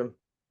can watch them.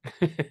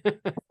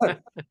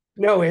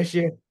 No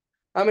issue.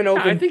 I'm an I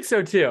open. think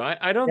so too.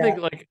 I don't Yeah, think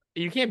like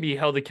you can't be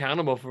held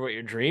accountable for what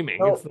you're dreaming.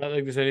 It's no, not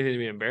like there's anything to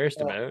be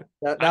embarrassed about.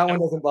 that one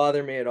doesn't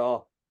bother me at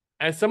all.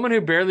 As someone who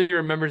barely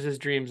remembers his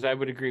dreams, I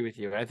would agree with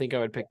you. I think I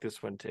would pick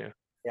this one too.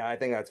 Yeah, I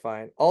think that's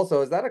fine.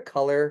 Also, is that a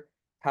color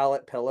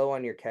palette pillow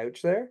on your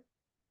couch there?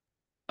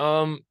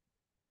 Um,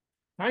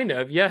 Kind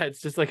of, yeah.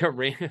 It's just like a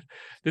rain.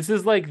 This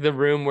is like the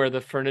room where the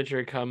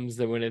furniture comes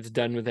that when it's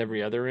done with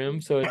every other room,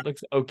 so it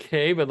looks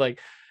okay. But like,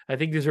 I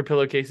think these were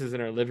pillowcases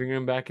in our living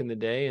room back in the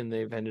day, and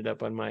they've ended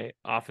up on my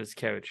office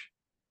couch,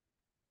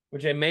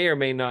 which I may or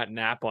may not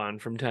nap on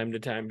from time to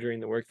time during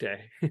the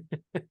workday.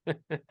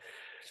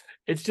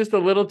 It's just a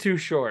little too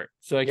short,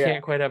 so I Yeah,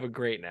 can't quite have a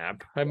great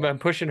nap. I'm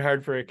pushing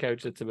hard for a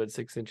couch that's about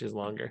 6 inches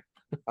longer.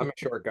 I'm a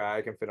short guy.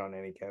 I can fit on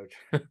any couch.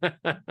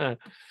 Well,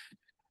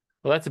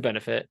 that's a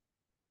benefit.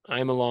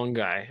 I'm a long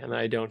guy and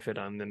I don't fit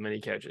on the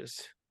many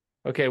couches.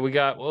 Okay,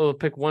 we'll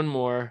pick one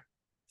more.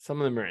 Some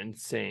of them are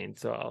insane,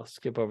 so I'll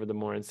skip over the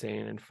more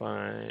insane and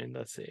find,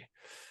 let's see.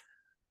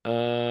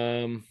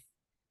 Okay.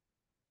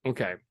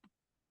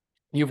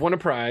 You've won a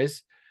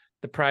prize.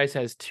 The prize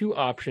has two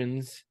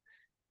options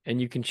and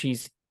you can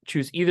choose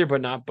either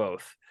but not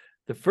both.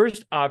 The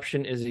first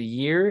option is a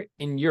year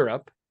in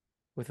Europe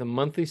with a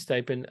monthly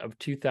stipend of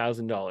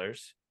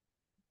 $2,000.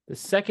 The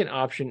second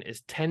option is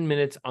 10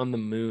 minutes on the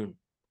moon.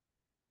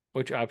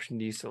 Which option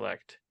do you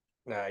select?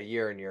 A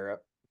year in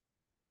Europe.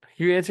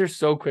 You answer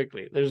so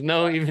quickly. There's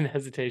no even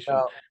hesitation.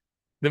 No,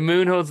 The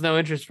moon holds no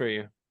interest for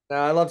you. no,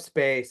 I love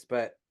space,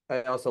 but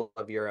I also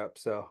love Europe.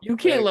 So You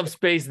can't love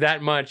space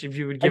that much if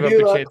you would I give up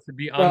do a love. chance to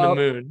be on the No,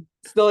 moon.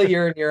 still a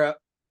year in Europe.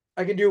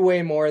 I can do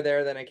way more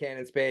there than I can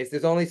in space.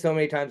 There's only so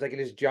many times I can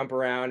just jump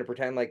around and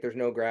pretend like there's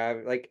no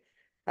gravity. Like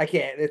I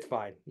can't. It's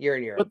fine. Year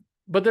in Europe.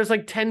 But there's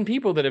like 10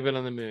 people that have been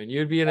on the moon.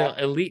 You'd be an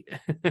elite.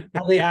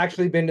 Have they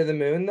actually been to the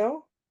moon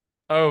though?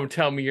 Oh,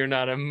 tell me you're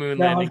not a moon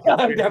No, landing.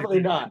 I'm definitely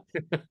not.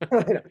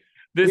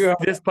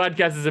 This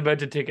podcast is about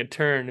to take a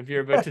turn if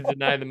you're about to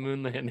deny the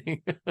moon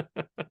landing.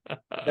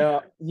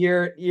 No,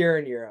 year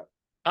in Europe.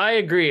 I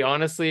agree.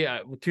 Honestly,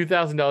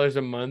 $2,000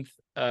 a month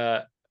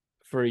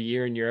for a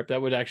year in Europe,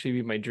 that would actually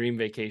be my dream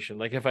vacation.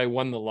 Like if I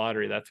won the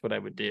lottery, that's what I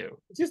would do.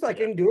 It's just I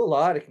can do a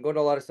lot. I can go to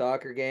a lot of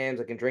soccer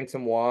games. I can drink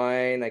some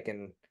wine. I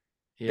can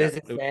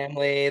visit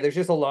family. There's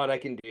just a lot I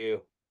can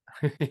do.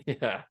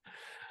 Yeah,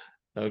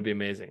 that would be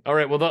amazing. All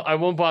right, well, I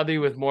won't bother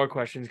you with more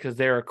questions because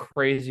they are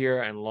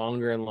crazier and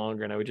longer,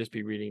 and I would just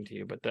be reading to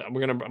you. But I'm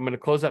gonna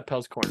close that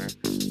Pell's Corner.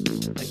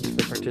 Thank you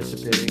for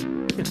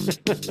participating.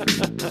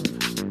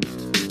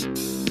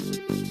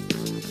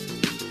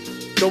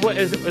 So what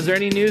is there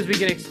any news we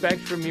can expect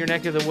from your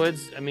neck of the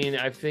woods? I mean,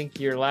 I think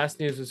your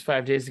last news was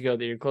 5 days ago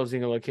that you're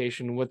closing a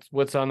location.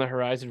 What's on the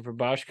horizon for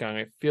Boshkung?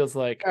 It feels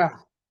like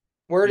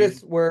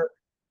we're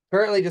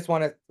currently just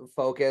want to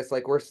focus.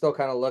 Like we're still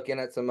kind of looking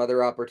at some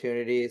other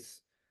opportunities.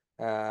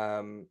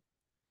 The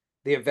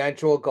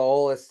eventual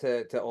goal is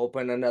to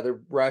open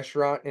another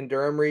restaurant in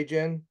Durham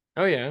region.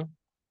 Oh yeah.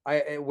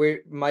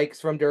 Mike's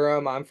from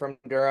Durham, I'm from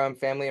Durham,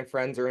 family and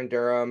friends are in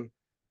Durham.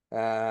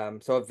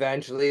 So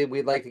eventually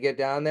we'd like to get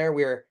down there.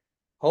 We're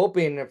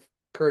hoping if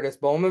Curtis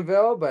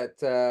Bowmanville,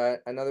 but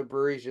another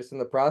brewery's just in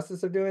the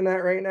process of doing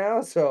that right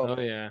now. So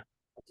oh yeah.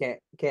 I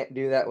can't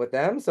do that with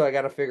them. So I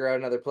got to figure out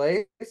another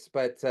place.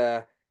 But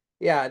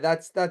yeah,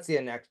 that's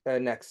the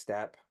next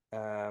step.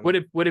 Would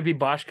it be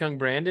Boshkung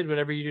branded,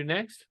 whatever you do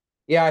next?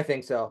 Yeah, I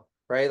think so.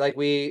 Right. Like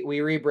we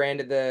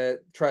rebranded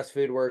the Trust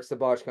Food Works, the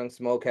Boshkung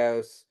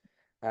Smokehouse.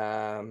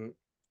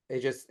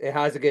 It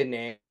has a good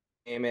name.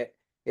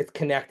 It's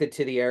connected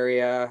to the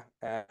area.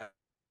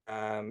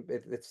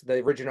 It's the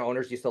original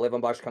owners used to live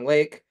on Boshkung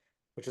Lake,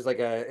 which is like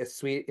a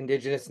sweet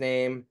indigenous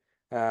name.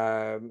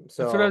 So that's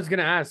what I was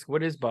gonna ask.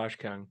 What is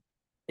Boshkung?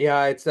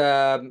 Yeah, it's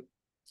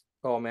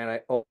oh man, I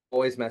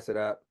always mess it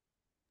up.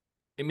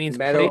 It means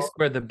place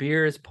where the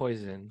beer is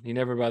poison. You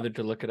never bothered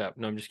to look it up.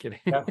 No, I'm just kidding.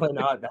 Definitely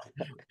not.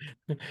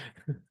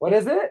 What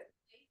is it?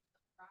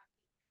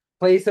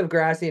 Place of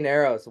Grassy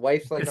Narrows.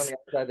 Wife's like on the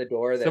outside of the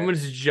door there.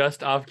 Someone's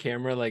just off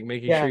camera, like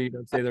making sure you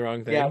don't say the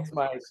wrong thing. Yeah,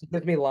 she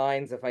gives me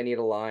lines if I need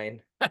a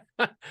line.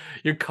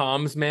 Your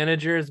comms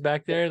manager is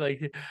back there,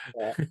 like.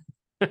 Yeah.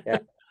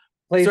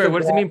 Sorry,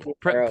 what does it mean?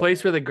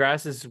 Place where the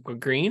grass is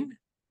green?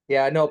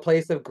 Yeah, no,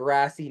 place of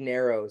Grassy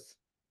Narrows.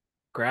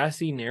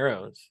 Grassy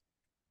Narrows.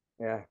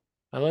 Yeah.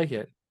 I like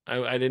it.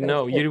 I didn't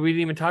know. We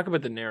didn't even talk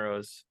about the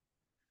Narrows.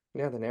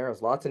 Yeah, the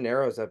Narrows. Lots of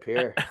Narrows up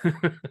here.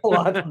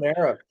 Lots of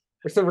Narrows.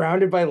 We're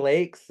surrounded by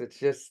lakes. It's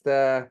just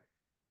yeah,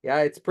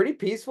 it's a pretty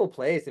peaceful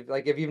place.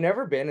 If you've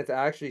never been, it's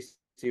actually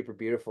super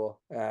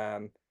beautiful.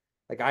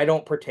 Like I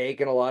don't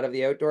partake in a lot of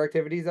the outdoor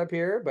activities up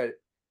here, but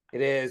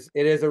it is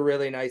a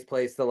really nice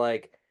place to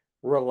like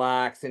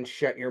relax and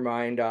shut your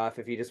mind off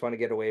if you just want to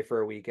get away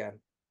for a weekend.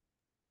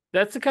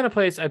 That's the kind of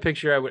place I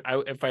picture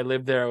if I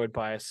lived there, I would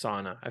buy a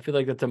sauna. I feel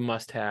like that's a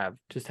must have.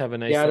 Just have a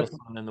nice little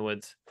sauna in the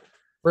woods.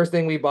 First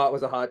thing we bought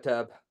was a hot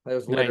tub. That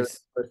was literally Nice. the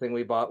first thing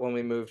we bought when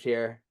we moved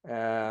here.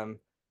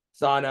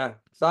 Sauna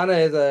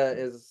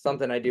is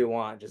something I do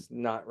want, just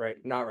not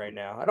right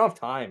now. I don't have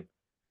time.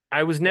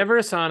 I was never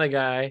a sauna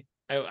guy.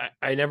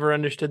 I never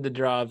understood the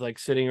draw of like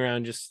sitting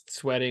around just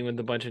sweating with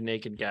a bunch of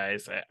naked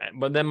guys.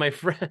 But then my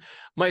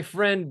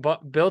friend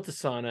built a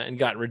sauna and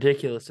got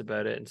ridiculous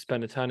about it and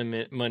spent a ton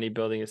of money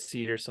building a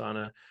cedar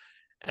sauna.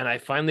 And I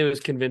finally was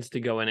convinced to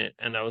go in it,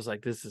 and I was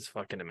like, "This is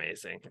fucking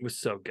amazing." It was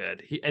so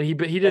good. He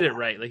did it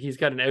right. Like he's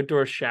got an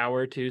outdoor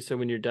shower too, so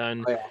when you're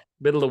done, Oh, yeah.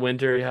 middle of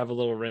winter, you have a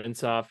little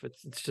rinse off.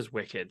 It's just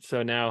wicked.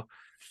 So now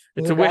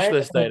it's There's a wish guy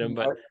list named item,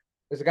 but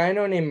there's a guy I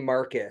know named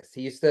Marcus.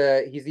 He's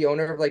the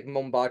owner of like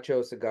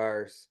Mombacho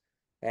cigars,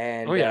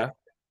 and oh yeah,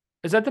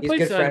 is that the he's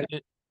place? good friends.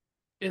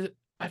 Is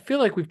I feel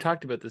like we've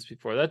talked about this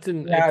before. That's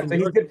in Yeah, it's in so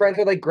he's North. good friends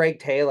with like Greg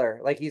Taylor.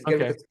 Like he's good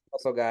Okay, with the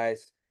muscle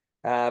guys.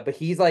 But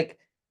he's like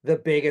the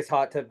biggest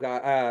hot tub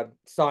guy,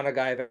 sauna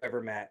guy I've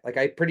ever met. Like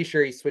I'm pretty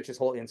sure he switched his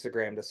whole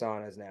Instagram to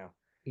saunas now.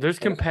 there's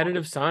And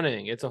competitive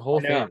sauning. It's a I whole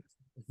know thing.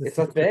 it's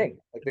a thing.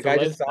 Like the It's a guy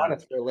just lifestyle.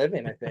 saunas for a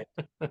living, I think.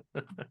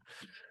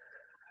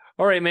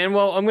 All right, man.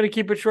 Well, I'm gonna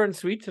keep it short and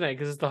sweet tonight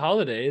because it's the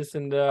holidays,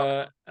 and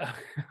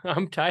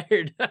I'm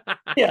tired.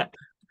 Yeah.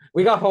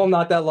 We got home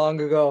not that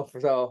long ago,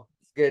 so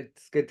it's good.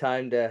 It's good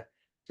time to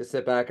just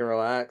sit back and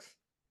relax.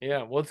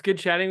 Yeah, well, it's good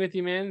chatting with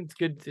you, man. It's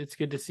good. It's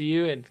good to see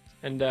you. And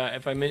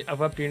if I'm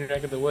up to your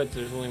neck of the woods,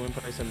 there's only one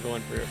place I'm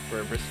going for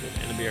a brisket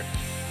and a beer.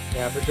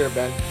 Yeah, for sure,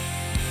 Ben.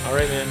 All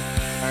right, man.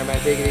 All right, man.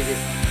 Take it easy.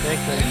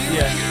 Thanks, man. See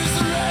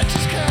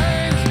ya.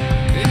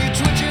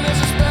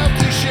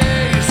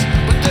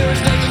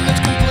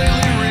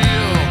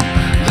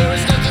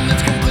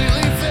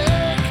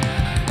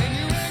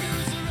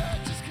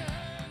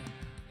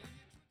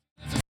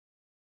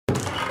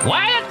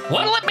 Wyatt,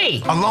 what'll it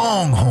be? A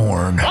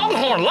longhorn.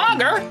 Longhorn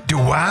lager? Do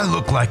I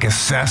look like a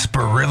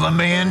sarsaparilla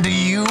man to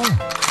you?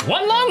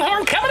 One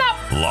longhorn coming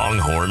up.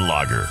 Longhorn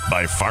Lager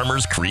by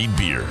Farmers Creed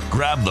Beer.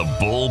 Grab the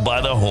bull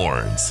by the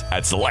horns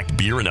at select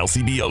beer and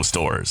LCBO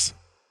stores.